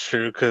think that's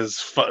true, because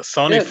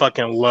Sony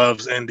fucking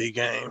loves indie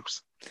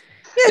games.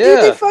 Yeah,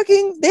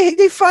 dude,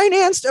 they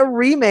financed a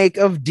remake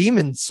of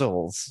Demon's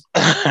Souls.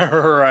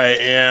 Right,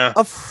 yeah.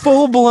 A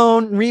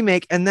full-blown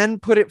remake, and then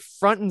put it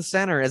front and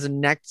center as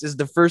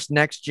the first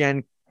next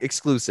gen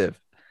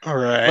exclusive. All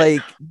right.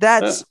 Like,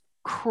 that's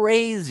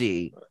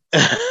crazy.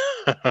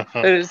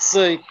 It's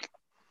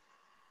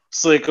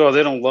like, oh,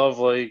 they don't love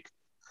like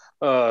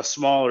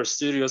smaller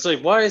studios.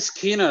 Like, why is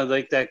Kena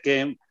like that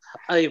game?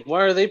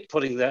 Why are they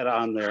putting that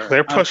on there?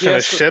 They're pushing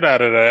the shit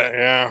out of that,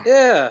 yeah.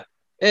 Yeah.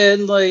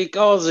 And like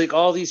all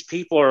these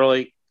people are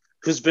like,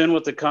 who's been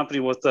with the company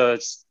with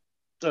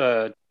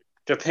the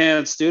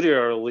Japan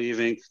studio are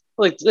leaving.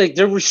 Like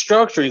they're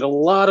restructuring. A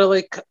lot of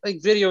like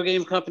video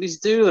game companies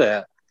do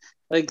that.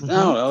 Like, I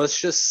don't know. It's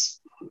just.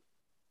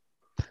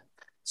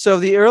 So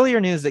the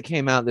earlier news that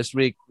came out this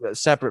week,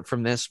 separate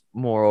from this,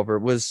 moreover,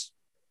 was,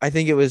 I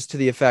think it was to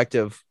the effect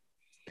of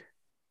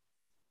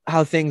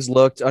how things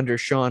looked under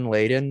Sean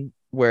Layden,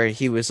 where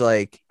he was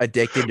like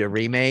addicted to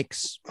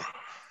remakes.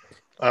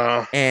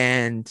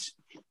 And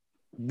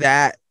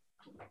but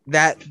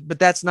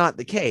that's not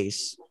the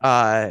case.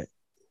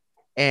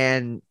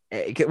 And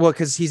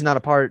because he's not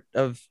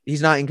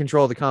in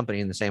control of the company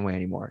in the same way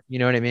anymore. You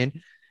know what I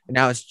mean? And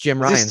now it's Jim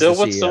Ryan. Still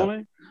with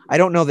Sony? I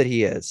don't know that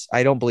he is.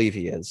 I don't believe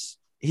he is.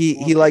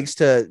 He likes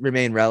to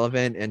remain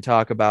relevant and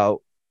talk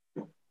about.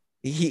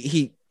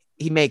 He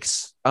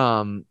makes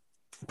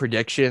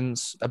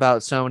predictions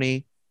about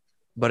Sony,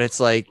 but it's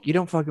like, you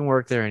don't fucking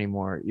work there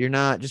anymore. You're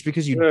not, just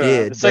because you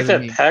did. It's like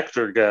that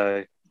Pachter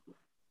guy.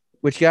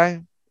 Which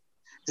guy?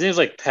 His name's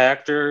like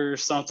Pachter or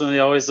something. He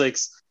always like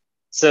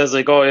says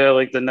like, oh yeah,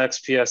 like the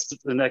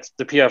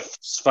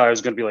PS5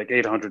 is gonna be like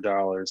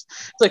 $800. It's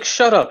like,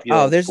 shut up, you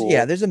old fool.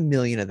 There's a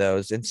million of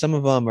those, and some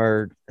of them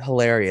are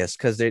hilarious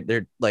because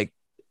they're like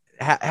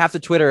half the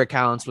Twitter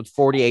accounts with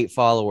 48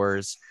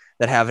 followers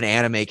that have an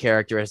anime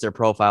character as their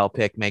profile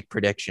pic make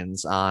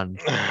predictions on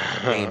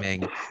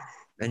gaming,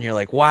 and you're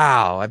like,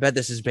 wow, I bet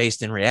this is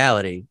based in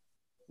reality.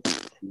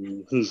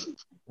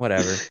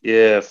 Whatever.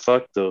 Yeah,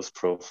 fuck those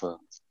profiles.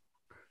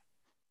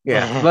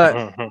 Yeah,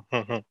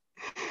 but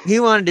he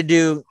wanted to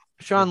do.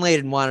 Sean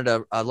Layden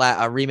wanted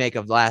a remake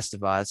of Last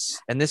of Us,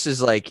 and this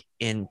is like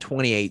in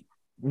 28.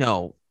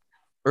 No,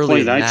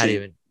 earlier than that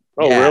even.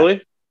 Oh, yeah.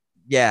 Really?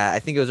 Yeah, I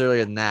think it was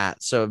earlier than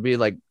that. So it'd be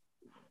like,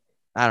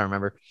 I don't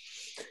remember,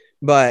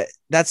 but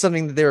that's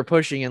something that they were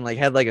pushing and like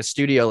had like a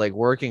studio like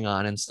working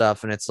on and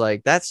stuff. And it's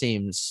like, that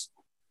seems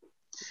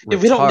we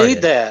don't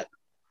need that.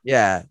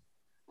 Yeah.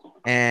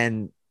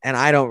 And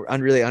I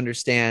don't really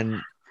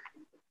understand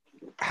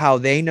how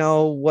they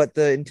know what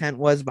the intent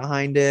was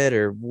behind it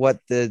or what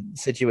the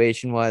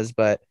situation was.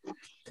 But,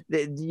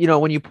 you know,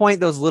 when you point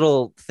those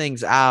little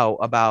things out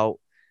about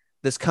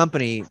this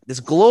company, this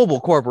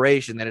global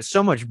corporation that is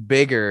so much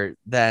bigger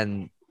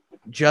than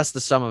just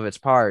the sum of its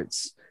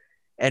parts,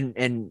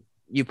 and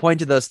you point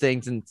to those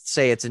things and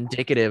say it's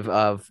indicative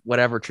of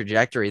whatever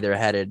trajectory they're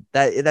headed,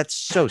 that's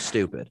so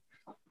stupid.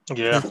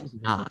 Yeah. It's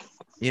not,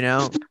 you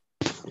know,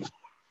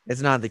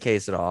 it's not the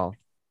case at all.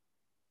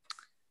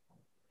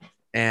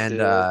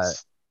 And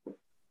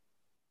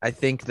I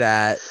think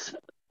that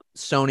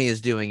Sony is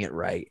doing it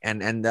right.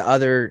 And the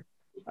other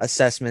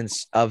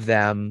assessments of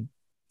them,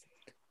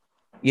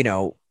 you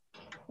know,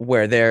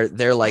 where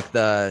they're like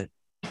the,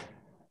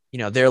 you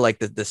know, they're like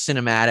the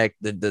cinematic,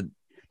 they're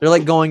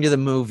like going to the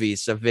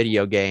movies of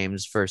video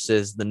games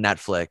versus the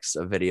Netflix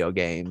of video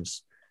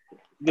games.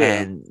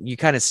 Yeah. And you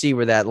kind of see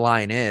where that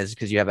line is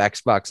because you have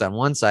Xbox on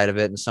one side of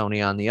it and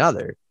Sony on the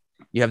other.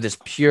 You have this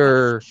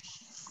pure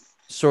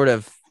sort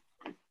of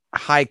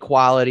high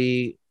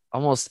quality,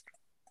 almost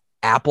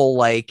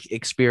Apple-like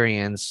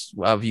experience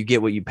of you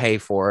get what you pay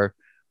for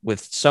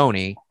with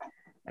Sony,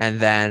 and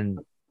then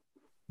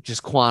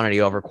just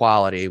quantity over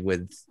quality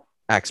with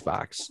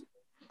Xbox.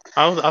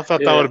 I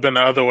thought that would have been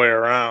the other way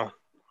around.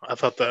 I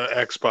thought the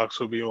Xbox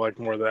would be like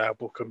more the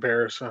Apple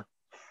comparison.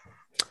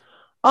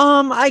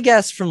 I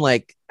guess from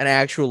like an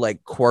actual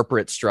like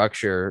corporate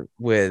structure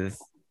with,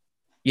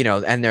 you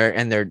know, and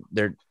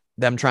they're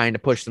them trying to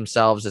push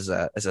themselves as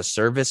a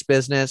service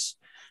business.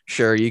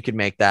 Sure, you could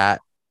make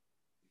that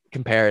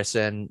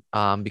comparison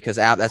because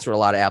that's where a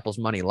lot of Apple's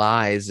money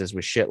lies, is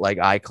with shit like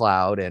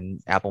iCloud and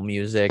Apple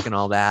Music and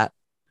all that.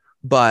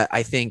 But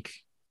I think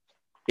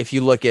if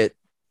you look at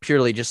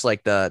purely just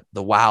like the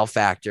wow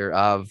factor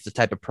of the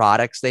type of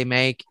products they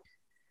make,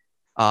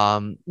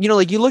 you know,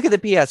 like you look at the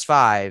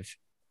PS5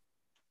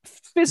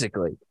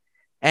 physically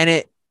and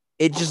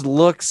it just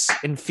looks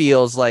and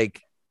feels like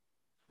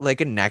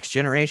a next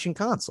generation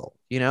console.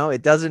 You know,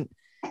 it doesn't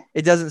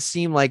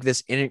seem like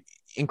this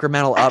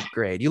incremental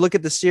upgrade. You look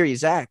at the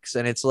Series X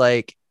and it's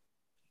like,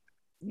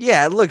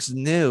 yeah, it looks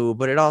new,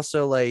 but it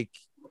also like,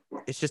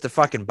 it's just a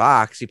fucking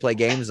box you play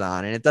games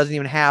on, and it doesn't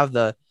even have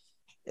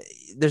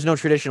there's no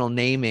traditional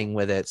naming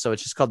with it. So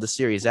it's just called the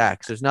Series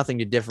X. There's nothing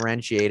to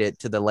differentiate it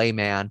to the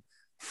layman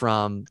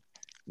from,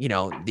 you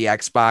know, the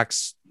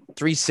Xbox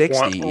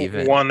 360,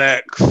 even One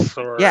X.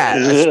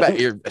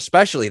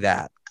 Especially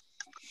that.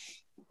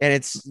 And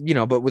it's, you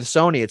know, but with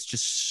Sony, it's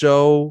just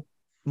so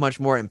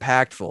much more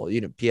impactful, you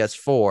know,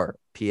 PS4,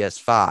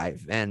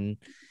 PS5, and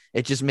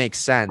it just makes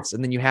sense.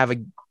 And then you have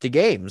the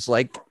games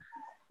like,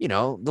 you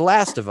know, The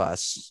Last of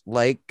Us,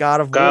 like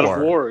God of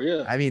War.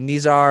 Yeah. I mean,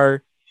 these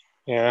are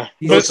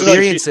these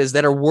experiences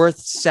that are worth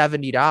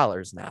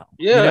 $70 now.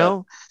 Yeah. You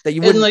know, that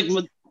you wouldn't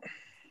like.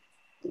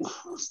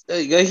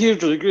 I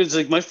hugely agree. It's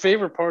like my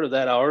favorite part of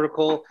that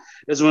article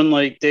is when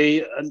like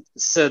they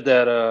said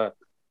that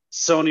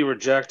Sony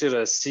rejected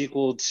a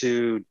sequel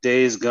to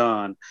Days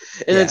Gone,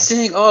 and then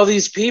seeing all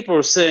these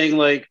people saying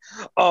like,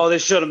 "Oh, they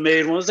should have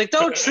made one." It's like,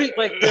 don't treat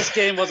like this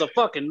game was a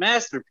fucking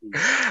masterpiece,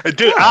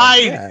 dude.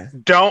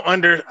 Don't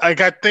like.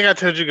 I think I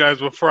told you guys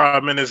before.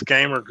 I'm in this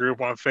gamer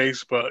group on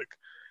Facebook,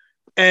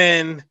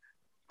 and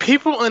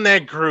people in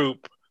that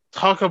group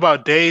talk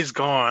about Days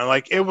Gone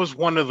like it was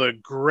one of the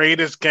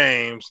greatest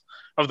games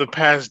of the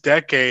past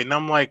decade, and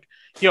I'm like,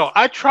 yo,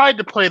 I tried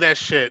to play that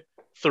shit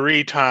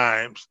 3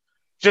 times.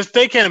 Just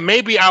thinking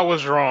maybe I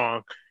was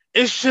wrong.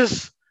 It's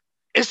just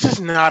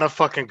not a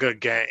fucking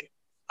good game.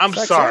 I'm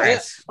sorry.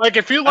 Like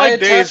if you like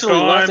Days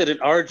Gone, I left it in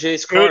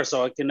RJ's car,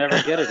 so I can never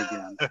get it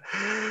again.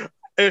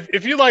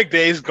 If you like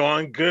Days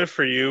Gone, good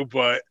for you.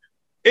 But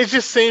it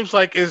just seems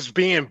like it's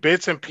being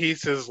bits and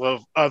pieces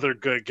of other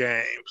good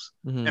games,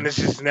 and it's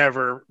just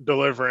never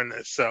delivering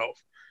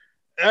itself.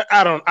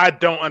 I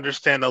don't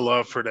understand the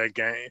love for that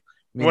game.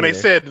 When they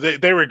said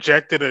they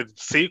rejected a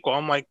sequel,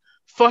 I'm like,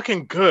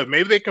 fucking good.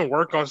 Maybe they can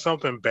work on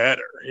something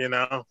better, you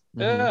know?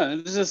 Yeah,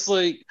 it's just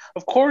like,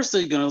 of course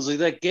they're gonna. Like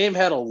that game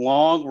had a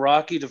long,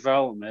 rocky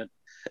development,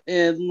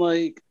 and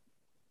like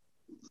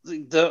I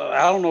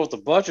don't know what the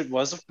budget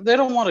was. They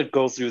don't want to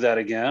go through that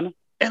again.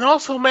 And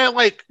also, man,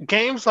 like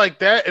games like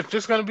that, if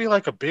it's gonna be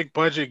like a big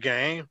budget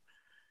game,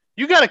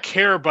 you gotta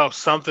care about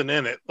something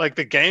in it. Like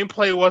the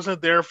gameplay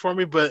wasn't there for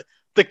me, but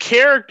the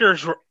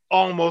characters were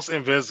almost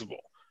invisible.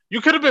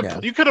 You could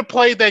have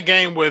played that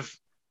game with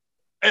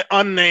an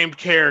unnamed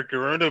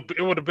character, and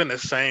it would have been the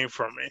same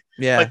for me.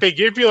 Yeah. Like they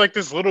give you like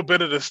this little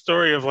bit of the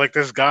story of like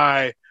this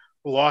guy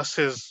who lost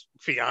his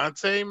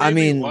fiance. Maybe? I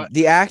mean, what?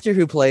 the actor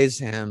who plays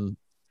him,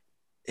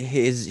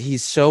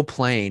 he's so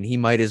plain. He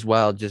might as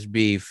well just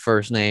be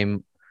first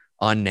name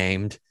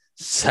unnamed,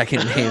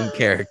 second name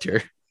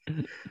character.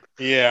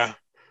 Yeah,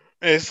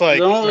 it's like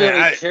The only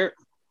man, I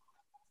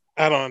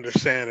I don't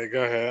understand it.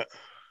 Go ahead.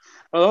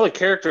 the only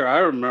character I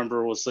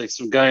remember was like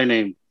some guy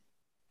named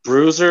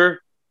Bruiser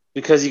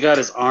because he got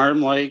his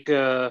arm like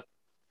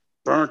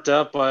burnt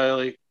up by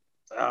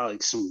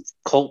like some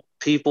cult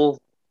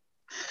people.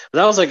 But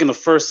that was like in the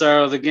first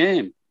hour of the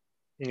game.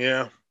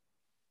 Yeah,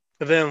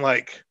 and then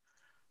like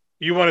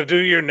you want to do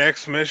your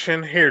next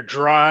mission here,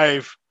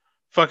 drive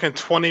fucking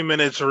 20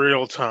 minutes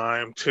real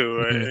time to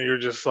it, and you're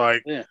just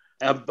like, Yeah.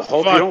 I hope you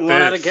Fuck don't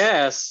run out of this.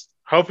 gas.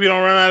 hope you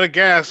don't run out of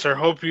gas, or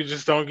hope you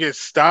just don't get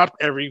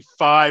stopped every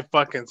 5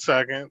 fucking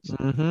seconds.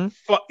 Mm-hmm.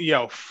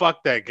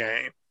 Fuck that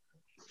game.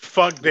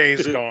 Fuck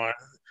Days Gone.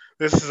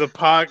 This is a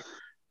Play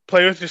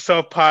With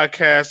Yourself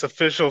podcast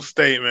official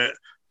statement.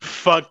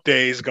 Fuck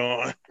Days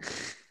Gone.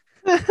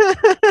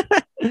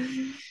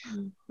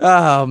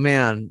 Oh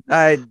man,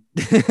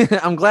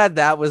 I'm glad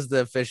that was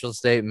the official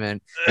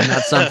statement and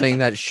not something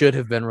that should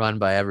have been run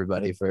by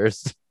everybody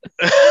first.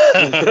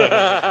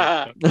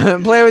 Play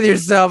With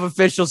Yourself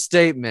official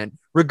statement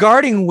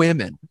regarding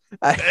women.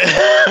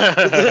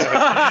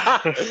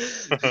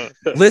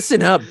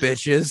 Listen up,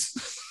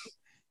 bitches.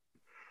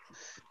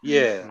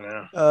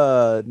 Yeah.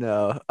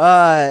 No.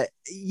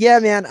 Yeah,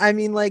 man. I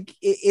mean, like,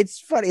 it's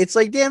funny. It's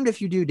like damned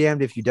if you do,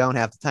 damned if you don't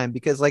half the time,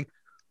 because, like,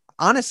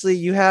 honestly,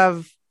 you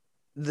have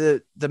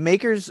the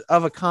makers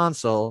of a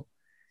console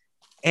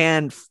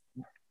and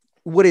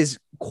what is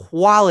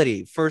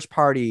quality first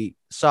party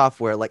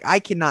software. Like, I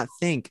cannot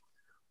think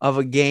of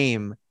a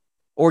game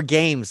or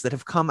games that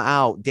have come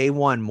out day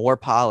one more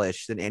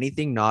polished than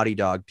anything Naughty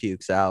Dog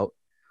pukes out,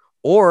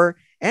 or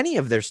any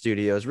of their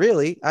studios,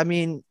 really. I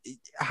mean,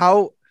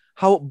 how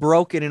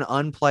broken and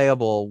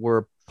unplayable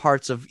were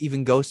parts of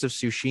even Ghost of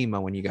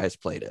Tsushima when you guys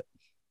played it?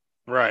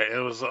 Right. It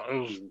was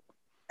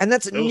And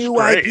that's a it was new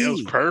great. IP. It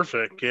was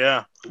perfect.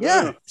 Yeah.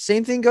 Yeah.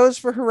 Same thing goes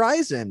for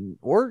Horizon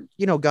or,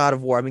 God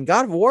of War. I mean,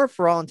 God of War,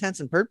 for all intents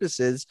and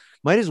purposes,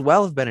 might as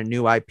well have been a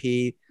new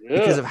IP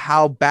because of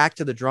how back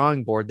to the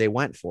drawing board they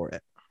went for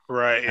it.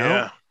 Right. You know?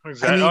 Yeah.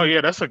 Exactly. I mean,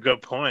 yeah, that's a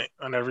good point.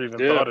 I never even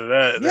thought of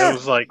that. Yeah. That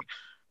was like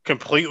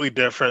completely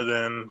different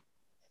than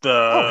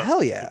the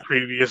hell yeah.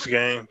 previous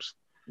games.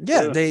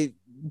 Yeah, they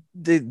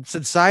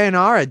said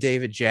sayonara,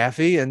 David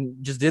Jaffe,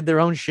 and just did their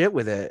own shit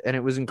with it, and it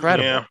was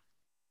incredible. Yeah.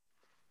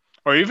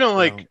 Or even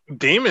like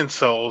Demon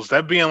Souls,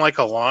 that being like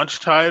a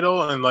launch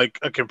title and like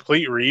a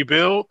complete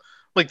rebuild.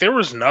 Like there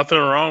was nothing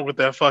wrong with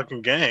that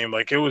fucking game.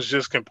 Like it was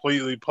just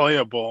completely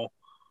playable.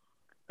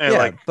 And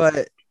yeah,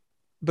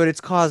 but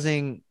it's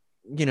causing,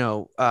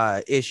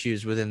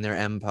 issues within their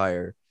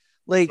empire.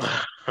 Like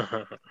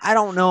I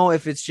don't know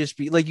if it's just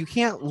like you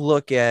can't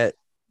look at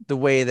the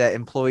way that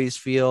employees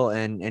feel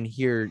and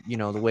hear,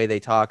 the way they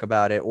talk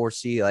about it, or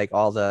see like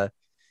all the,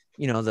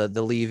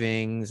 the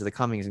leavings, the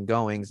comings and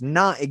goings,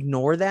 not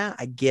ignore that.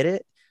 I get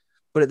it.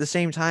 But at the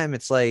same time,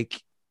 it's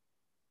like,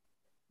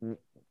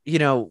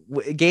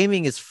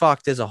 gaming is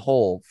fucked as a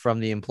whole from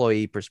the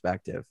employee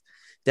perspective.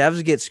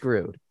 Devs get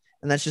screwed,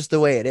 and that's just the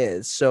way it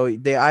is. So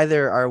they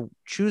either are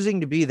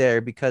choosing to be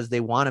there because they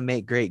want to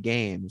make great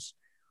games,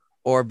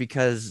 or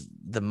because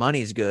the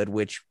money's good,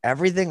 which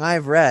everything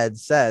I've read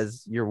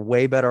says you're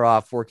way better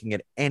off working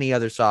at any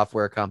other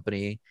software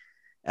company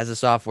as a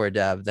software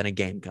dev than a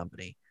game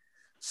company.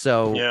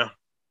 So yeah,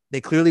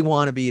 they clearly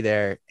want to be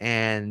there.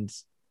 And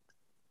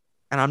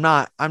I'm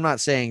not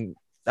saying,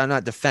 I'm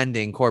not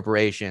defending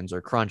corporations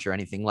or crunch or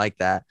anything like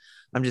that.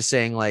 I'm just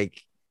saying,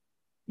 like,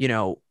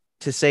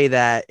 to say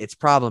that it's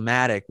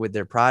problematic with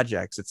their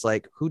projects, it's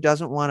like, who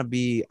doesn't want to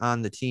be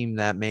on the team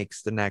that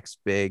makes the next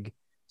big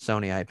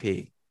Sony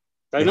IP?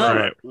 I know.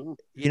 Right.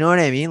 You know what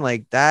I mean?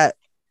 Like that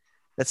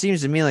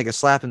seems to me like a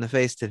slap in the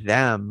face to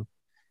them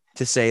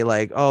to say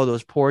like, oh,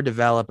 those poor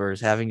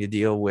developers having to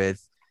deal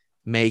with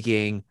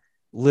making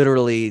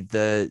literally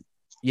the,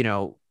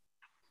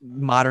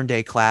 modern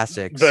day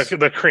classics.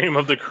 The cream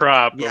of the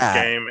crop of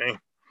gaming.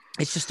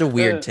 It's just a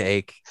weird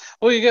take.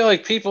 Well, you get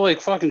like people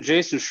like fucking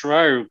Jason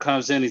Schreier who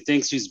comes in, he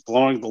thinks he's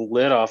blowing the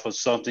lid off of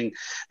something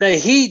that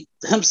he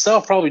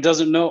himself probably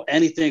doesn't know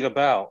anything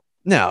about.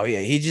 No,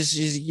 yeah,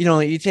 he's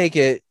you take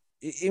it.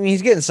 I mean,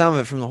 he's getting some of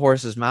it from the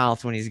horse's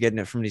mouth when he's getting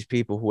it from these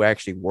people who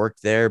actually work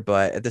there.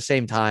 But at the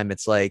same time,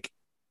 it's like,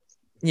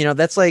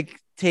 that's like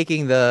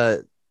taking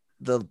the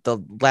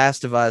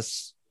Last of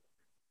Us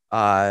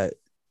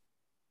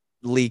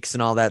leaks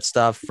and all that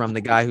stuff from the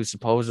guy who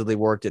supposedly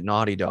worked at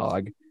Naughty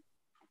Dog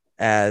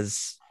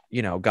as,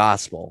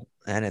 gospel.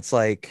 And it's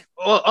like,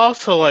 well,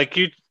 also like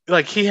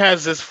he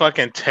has this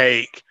fucking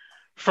take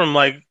from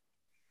like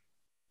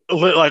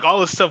all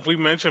the stuff we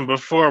mentioned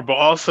before, but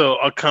also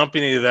a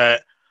company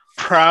that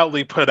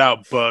proudly put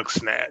out Bug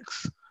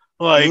Snacks.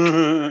 Like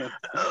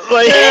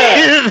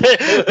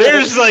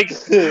there's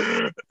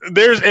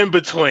there's in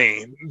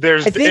between.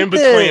 There's in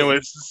between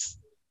with.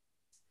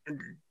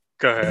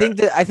 Go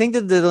ahead. I think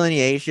the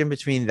delineation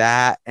between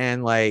that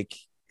and like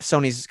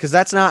Sony's, because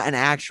that's not an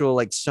actual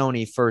like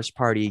Sony first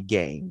party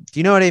game. Do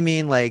you know what I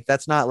mean? Like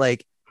that's not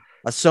like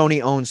a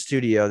Sony owned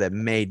studio that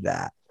made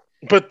that.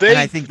 But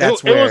I think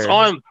that's it was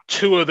on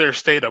 2 of their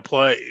state of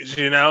plays.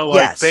 You know,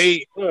 like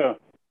they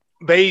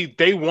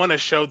want to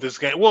show this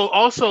game. Well,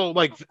 also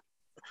like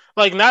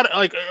not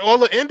like all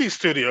the indie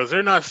studios.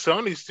 They're not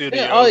Sony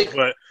studios,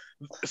 but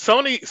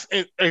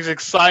Sony is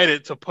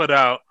excited to put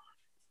out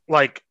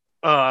like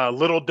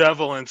Little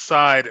Devil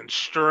Inside and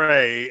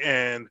Stray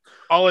and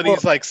all of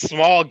these like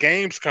small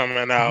games coming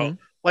out. Mm-hmm.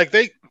 Like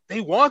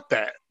they want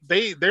that.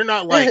 They're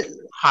not like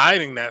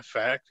hiding that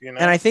fact, you know.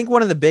 And I think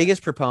one of the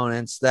biggest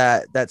proponents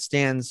that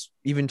stands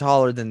even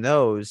taller than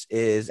those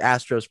is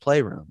Astro's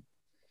Playroom,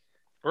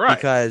 right?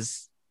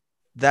 Because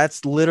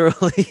that's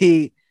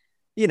literally,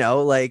 you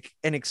know, like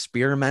an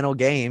experimental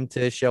game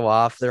to show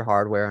off their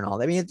hardware and all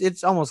that. I mean,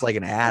 it's almost like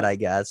an ad, I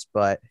guess,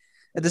 but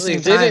at the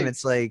same time,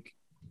 it's like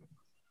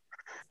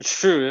it's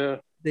true. Yeah,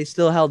 they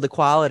still held the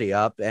quality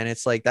up, and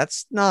it's like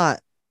that's not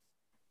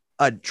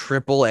a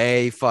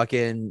AAA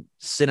fucking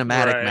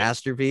cinematic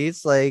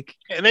masterpiece. Like,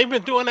 and they've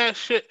been doing that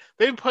shit.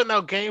 They've been putting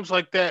out games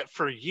like that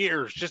for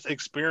years, just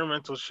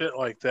experimental shit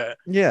like that.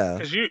 Yeah.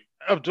 Because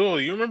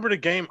Abdul, you remember the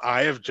game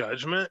Eye of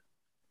Judgment?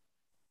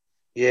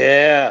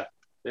 Yeah.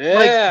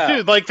 Like,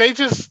 dude, like they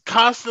just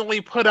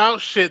constantly put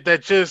out shit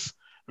that just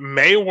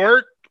may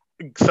work.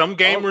 Some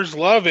gamers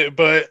love it,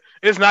 but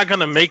it's not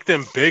gonna make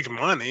them big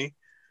money.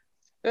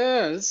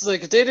 Yeah, it's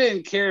like if they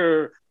didn't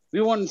care,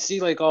 we wouldn't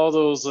see like all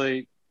those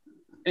like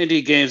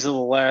indie games in the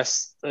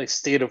last like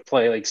state of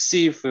play, like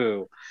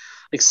Sifu,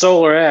 like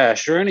Solar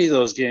Ash, or any of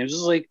those games.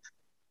 It's like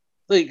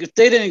if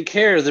they didn't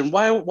care, then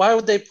why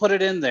would they put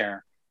it in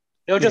there?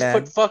 They'll just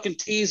put fucking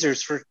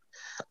teasers for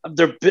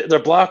their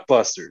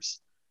blockbusters.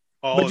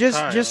 But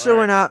just so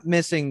we're not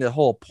missing the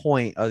whole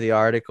point of the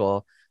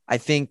article, I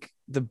think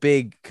the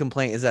big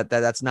complaint is that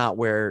that's not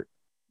where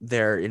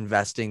they're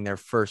investing their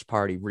first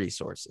party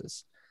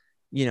resources.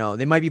 You know,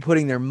 they might be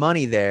putting their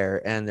money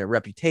there and their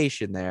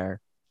reputation there,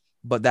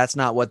 but that's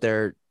not what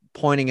they're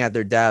pointing at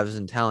their devs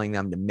and telling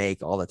them to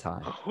make all the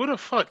time. Who the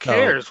fuck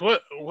cares? So,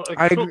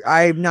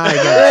 I'm not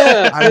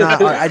against,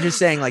 I'm just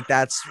saying like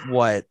that's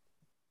what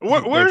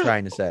they're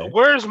trying to say.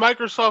 Where's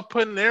Microsoft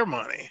putting their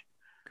money?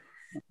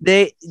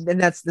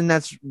 That's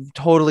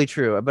totally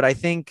true. But I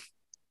think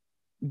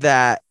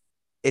that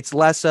it's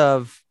less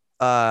of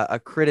a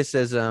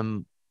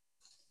criticism.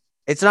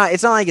 It's not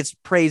like it's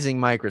praising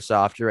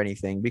Microsoft or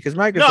anything, because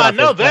Microsoft. No, I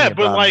know that,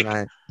 but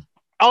like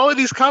all of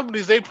these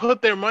companies, they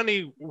put their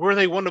money where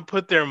they want to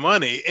put their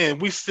money,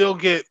 and we still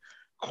get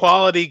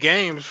quality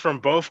games from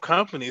both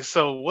companies.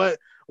 So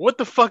what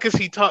the fuck is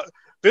he talking?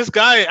 This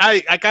guy,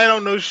 I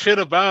don't know shit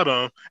about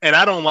him, and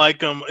I don't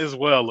like him as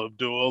well,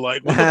 Abdul.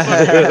 Like, what the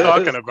fuck are you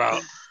talking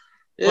about?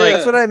 Yeah, like,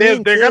 that's what I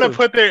mean. They're gonna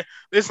put their.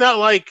 It's not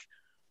like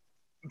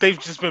they've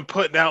just been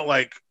putting out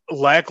like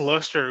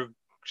lackluster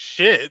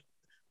shit.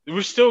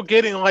 We're still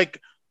getting like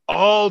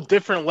all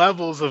different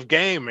levels of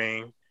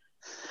gaming.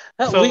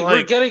 So,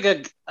 we're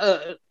getting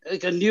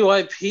a new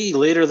IP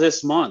later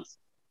this month.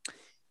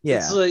 Yeah,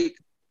 it's like.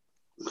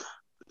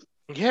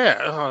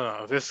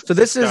 Yeah, this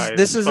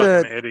is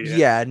a idiot.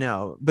 Yeah,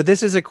 no, but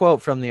this is a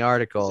quote from the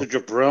article. It's a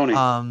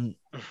jabroni.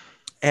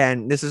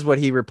 And this is what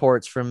he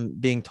reports from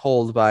being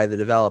told by the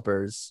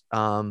developers.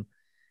 And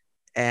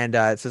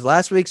it says,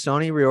 last week,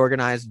 Sony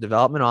reorganized the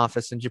development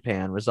office in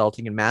Japan,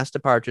 resulting in mass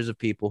departures of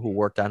people who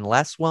worked on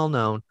less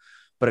well-known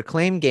but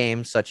acclaimed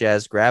games such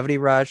as Gravity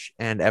Rush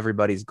and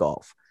Everybody's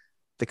Golf.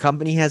 The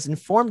company has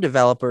informed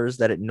developers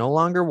that it no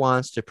longer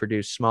wants to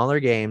produce smaller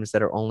games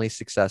that are only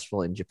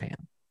successful in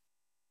Japan.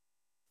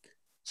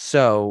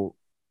 So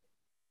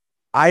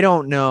I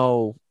don't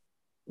know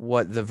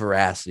what the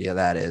veracity of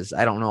that is.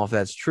 I don't know if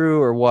that's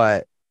true or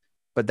what,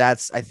 but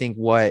that's, I think,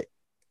 what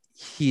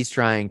he's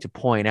trying to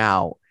point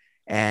out.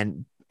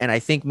 And I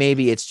think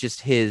maybe it's just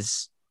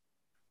his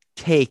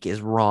take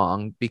is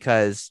wrong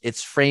because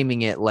it's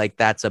framing it like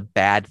that's a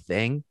bad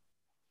thing.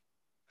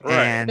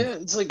 Right. And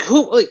it's like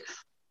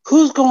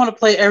who's going to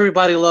play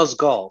Everybody Loves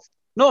Golf?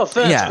 No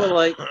offense,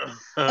 but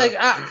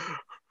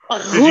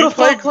who the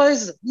fuck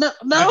plays? No.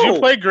 Did you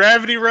play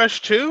Gravity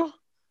Rush 2?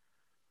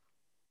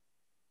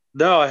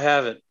 No, I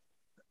haven't.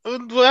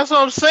 Well, that's what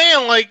I'm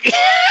saying. Like,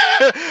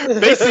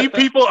 they see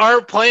people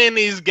aren't playing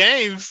these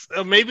games,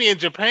 maybe in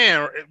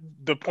Japan,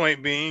 the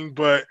point being,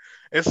 but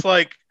it's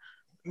like,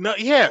 no,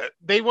 yeah,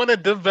 they want to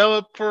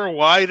develop for a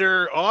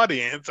wider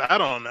audience. I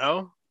don't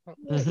know.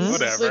 Mm-hmm.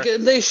 Whatever.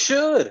 They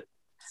should.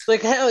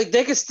 Like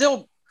they can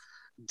still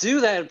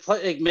do that and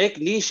play, like, make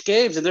niche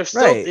games, and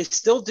they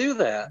still do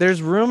that.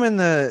 There's room in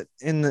the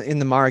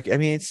market. I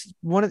mean,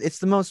 it's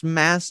the most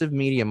massive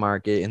media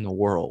market in the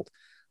world.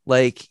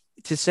 Like,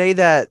 to say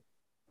that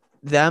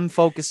them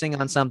focusing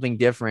on something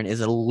different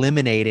is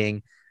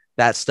eliminating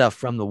that stuff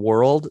from the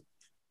world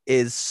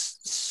is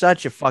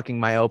such a fucking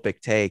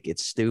myopic take.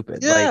 It's stupid.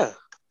 Yeah. Like,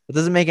 it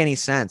doesn't make any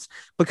sense,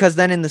 because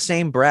then in the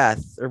same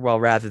breath, or well,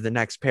 rather the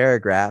next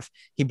paragraph,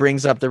 he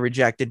brings up the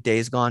rejected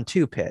Days Gone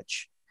 2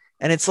 pitch.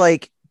 And it's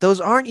like, those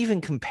aren't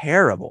even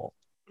comparable.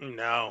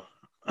 No.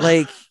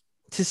 Like,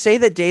 to say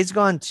that Days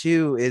Gone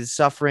 2 is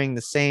suffering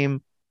the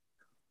same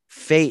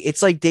fate,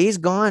 it's like Days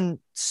Gone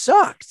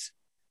sucked.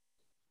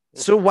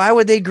 So why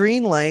would they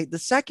greenlight the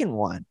second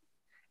one?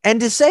 And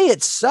to say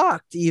it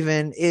sucked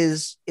even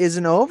is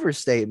an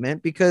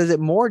overstatement, because it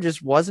more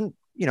just wasn't,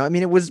 I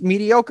mean, it was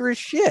mediocre as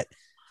shit.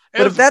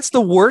 But if that's the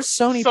worst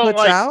Sony puts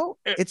out,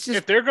 it's just,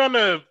 if they're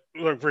gonna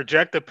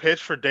reject the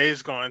pitch for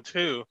Days Gone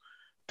 2,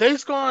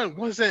 Days Gone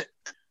wasn't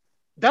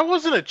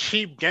a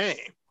cheap game.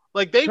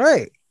 Like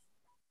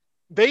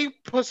they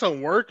put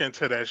some work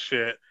into that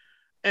shit.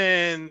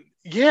 And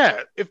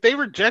yeah, if they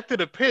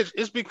rejected a pitch,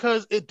 it's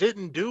because it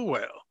didn't do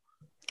well.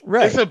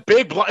 Right. It's a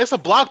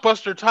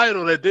blockbuster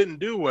title that didn't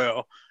do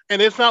well.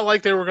 And it's not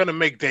like they were gonna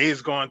make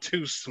Days Gone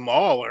 2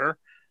 smaller.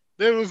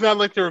 It was not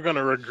like they were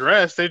gonna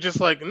regress. They just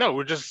like,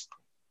 no,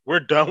 we're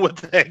done with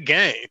that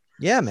game.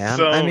 Yeah, man.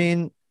 So, I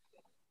mean,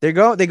 they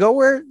go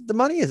where the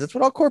money is. That's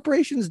what all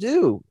corporations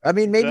do. I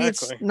mean, maybe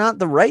it's not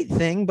the right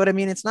thing, but I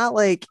mean, it's not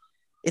like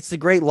it's the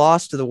great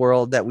loss to the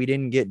world that we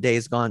didn't get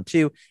Days Gone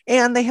 2.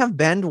 And they have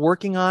Bend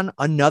working on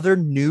another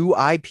new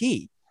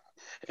IP.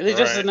 And they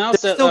just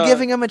announced that still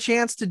giving them a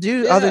chance to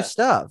do other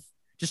stuff.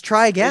 Just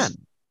try again.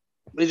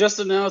 They just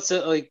announced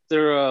that like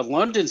their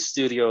London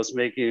studios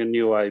making a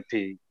new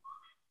IP.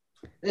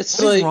 What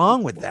is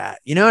wrong with that?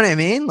 You know what I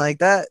mean? Like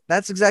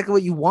that's exactly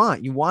what you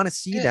want. You want to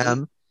see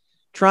them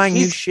trying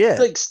new shit.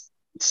 Like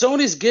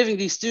Sony's giving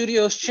these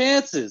studios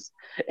chances,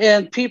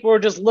 and people are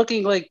just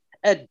looking like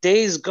at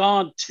Days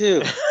Gone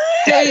 2.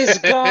 Days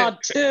Gone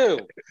 2.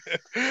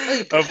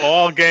 Like, of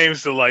all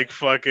games to like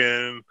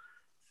fucking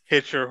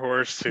hit your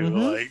horse to,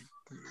 like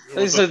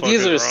so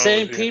these are the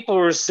same people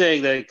who are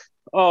saying that,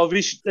 oh,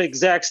 we should, like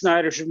Zack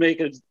Snyder should make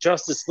a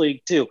Justice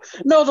League 2.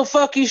 No, the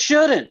fuck he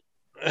shouldn't.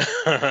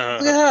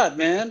 God,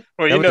 man.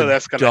 Well, you know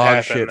that's gonna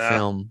happen shit now.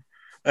 Film.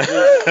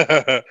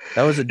 That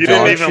was a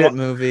dog shit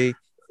movie.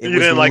 You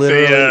didn't like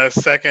the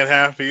second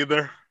half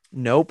either?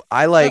 Nope.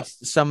 I liked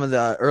some of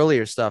the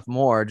earlier stuff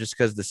more, just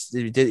because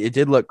it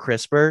did look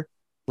crisper.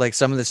 Like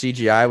some of the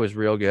CGI was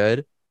real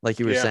good, like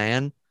you were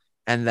saying.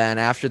 And then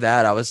after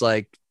that, I was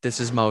like,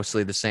 this is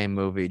mostly the same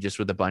movie, just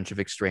with a bunch of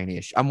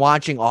extraneous. I'm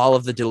watching all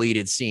of the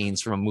deleted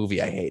scenes from a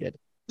movie I hated.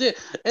 Yeah,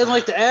 and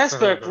like the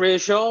aspect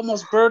ratio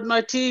almost burned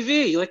my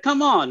TV. Like,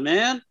 come on,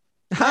 man.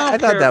 I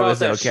thought that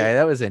was okay. Shit.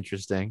 That was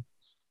interesting.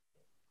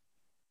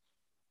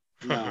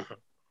 No.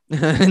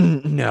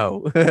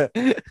 No.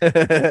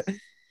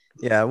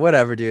 Yeah,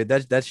 whatever, dude.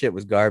 That shit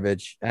was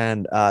garbage,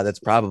 and that's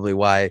probably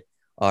why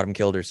Autumn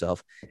killed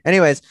herself.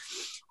 Anyways,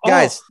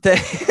 guys.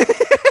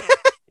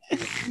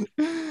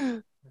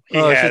 He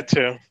had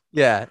to.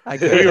 Yeah, I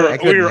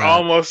could. We were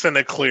almost in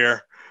the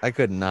clear. I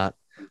could not.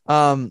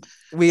 Next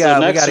we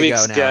gotta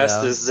week's go now,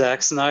 guest though. is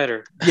Zack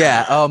Snyder.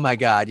 Yeah. Oh my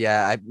God.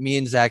 Yeah. Me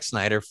and Zack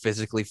Snyder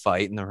physically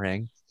fight in the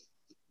ring.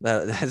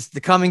 That's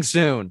the coming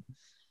soon.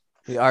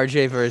 The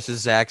RJ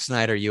versus Zack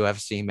Snyder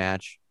UFC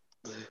match.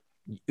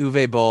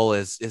 Uwe Boll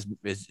is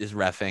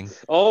reffing.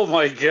 Oh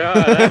my God!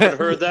 I haven't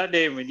heard that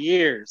name in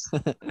years.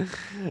 All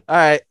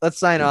right, let's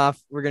sign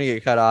off. We're gonna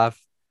get cut off.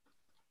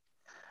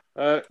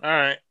 All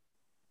right.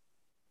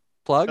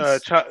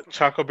 Plugs.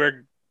 Choco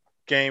Bear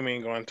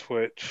Gaming on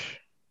Twitch.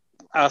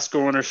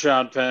 Oscar winner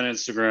Sean Penn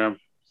Instagram.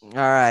 All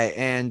right,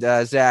 and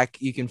Zach,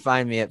 you can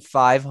find me at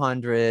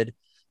 500.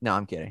 No,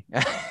 I'm kidding.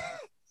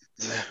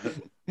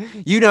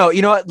 You know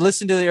what?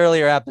 Listen to the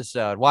earlier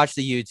episode. Watch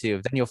the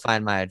YouTube. Then you'll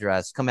find my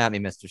address. Come at me,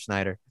 Mr.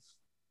 Snyder.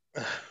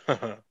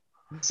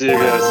 See you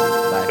guys.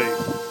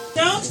 Bye.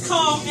 Don't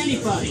call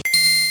anybody.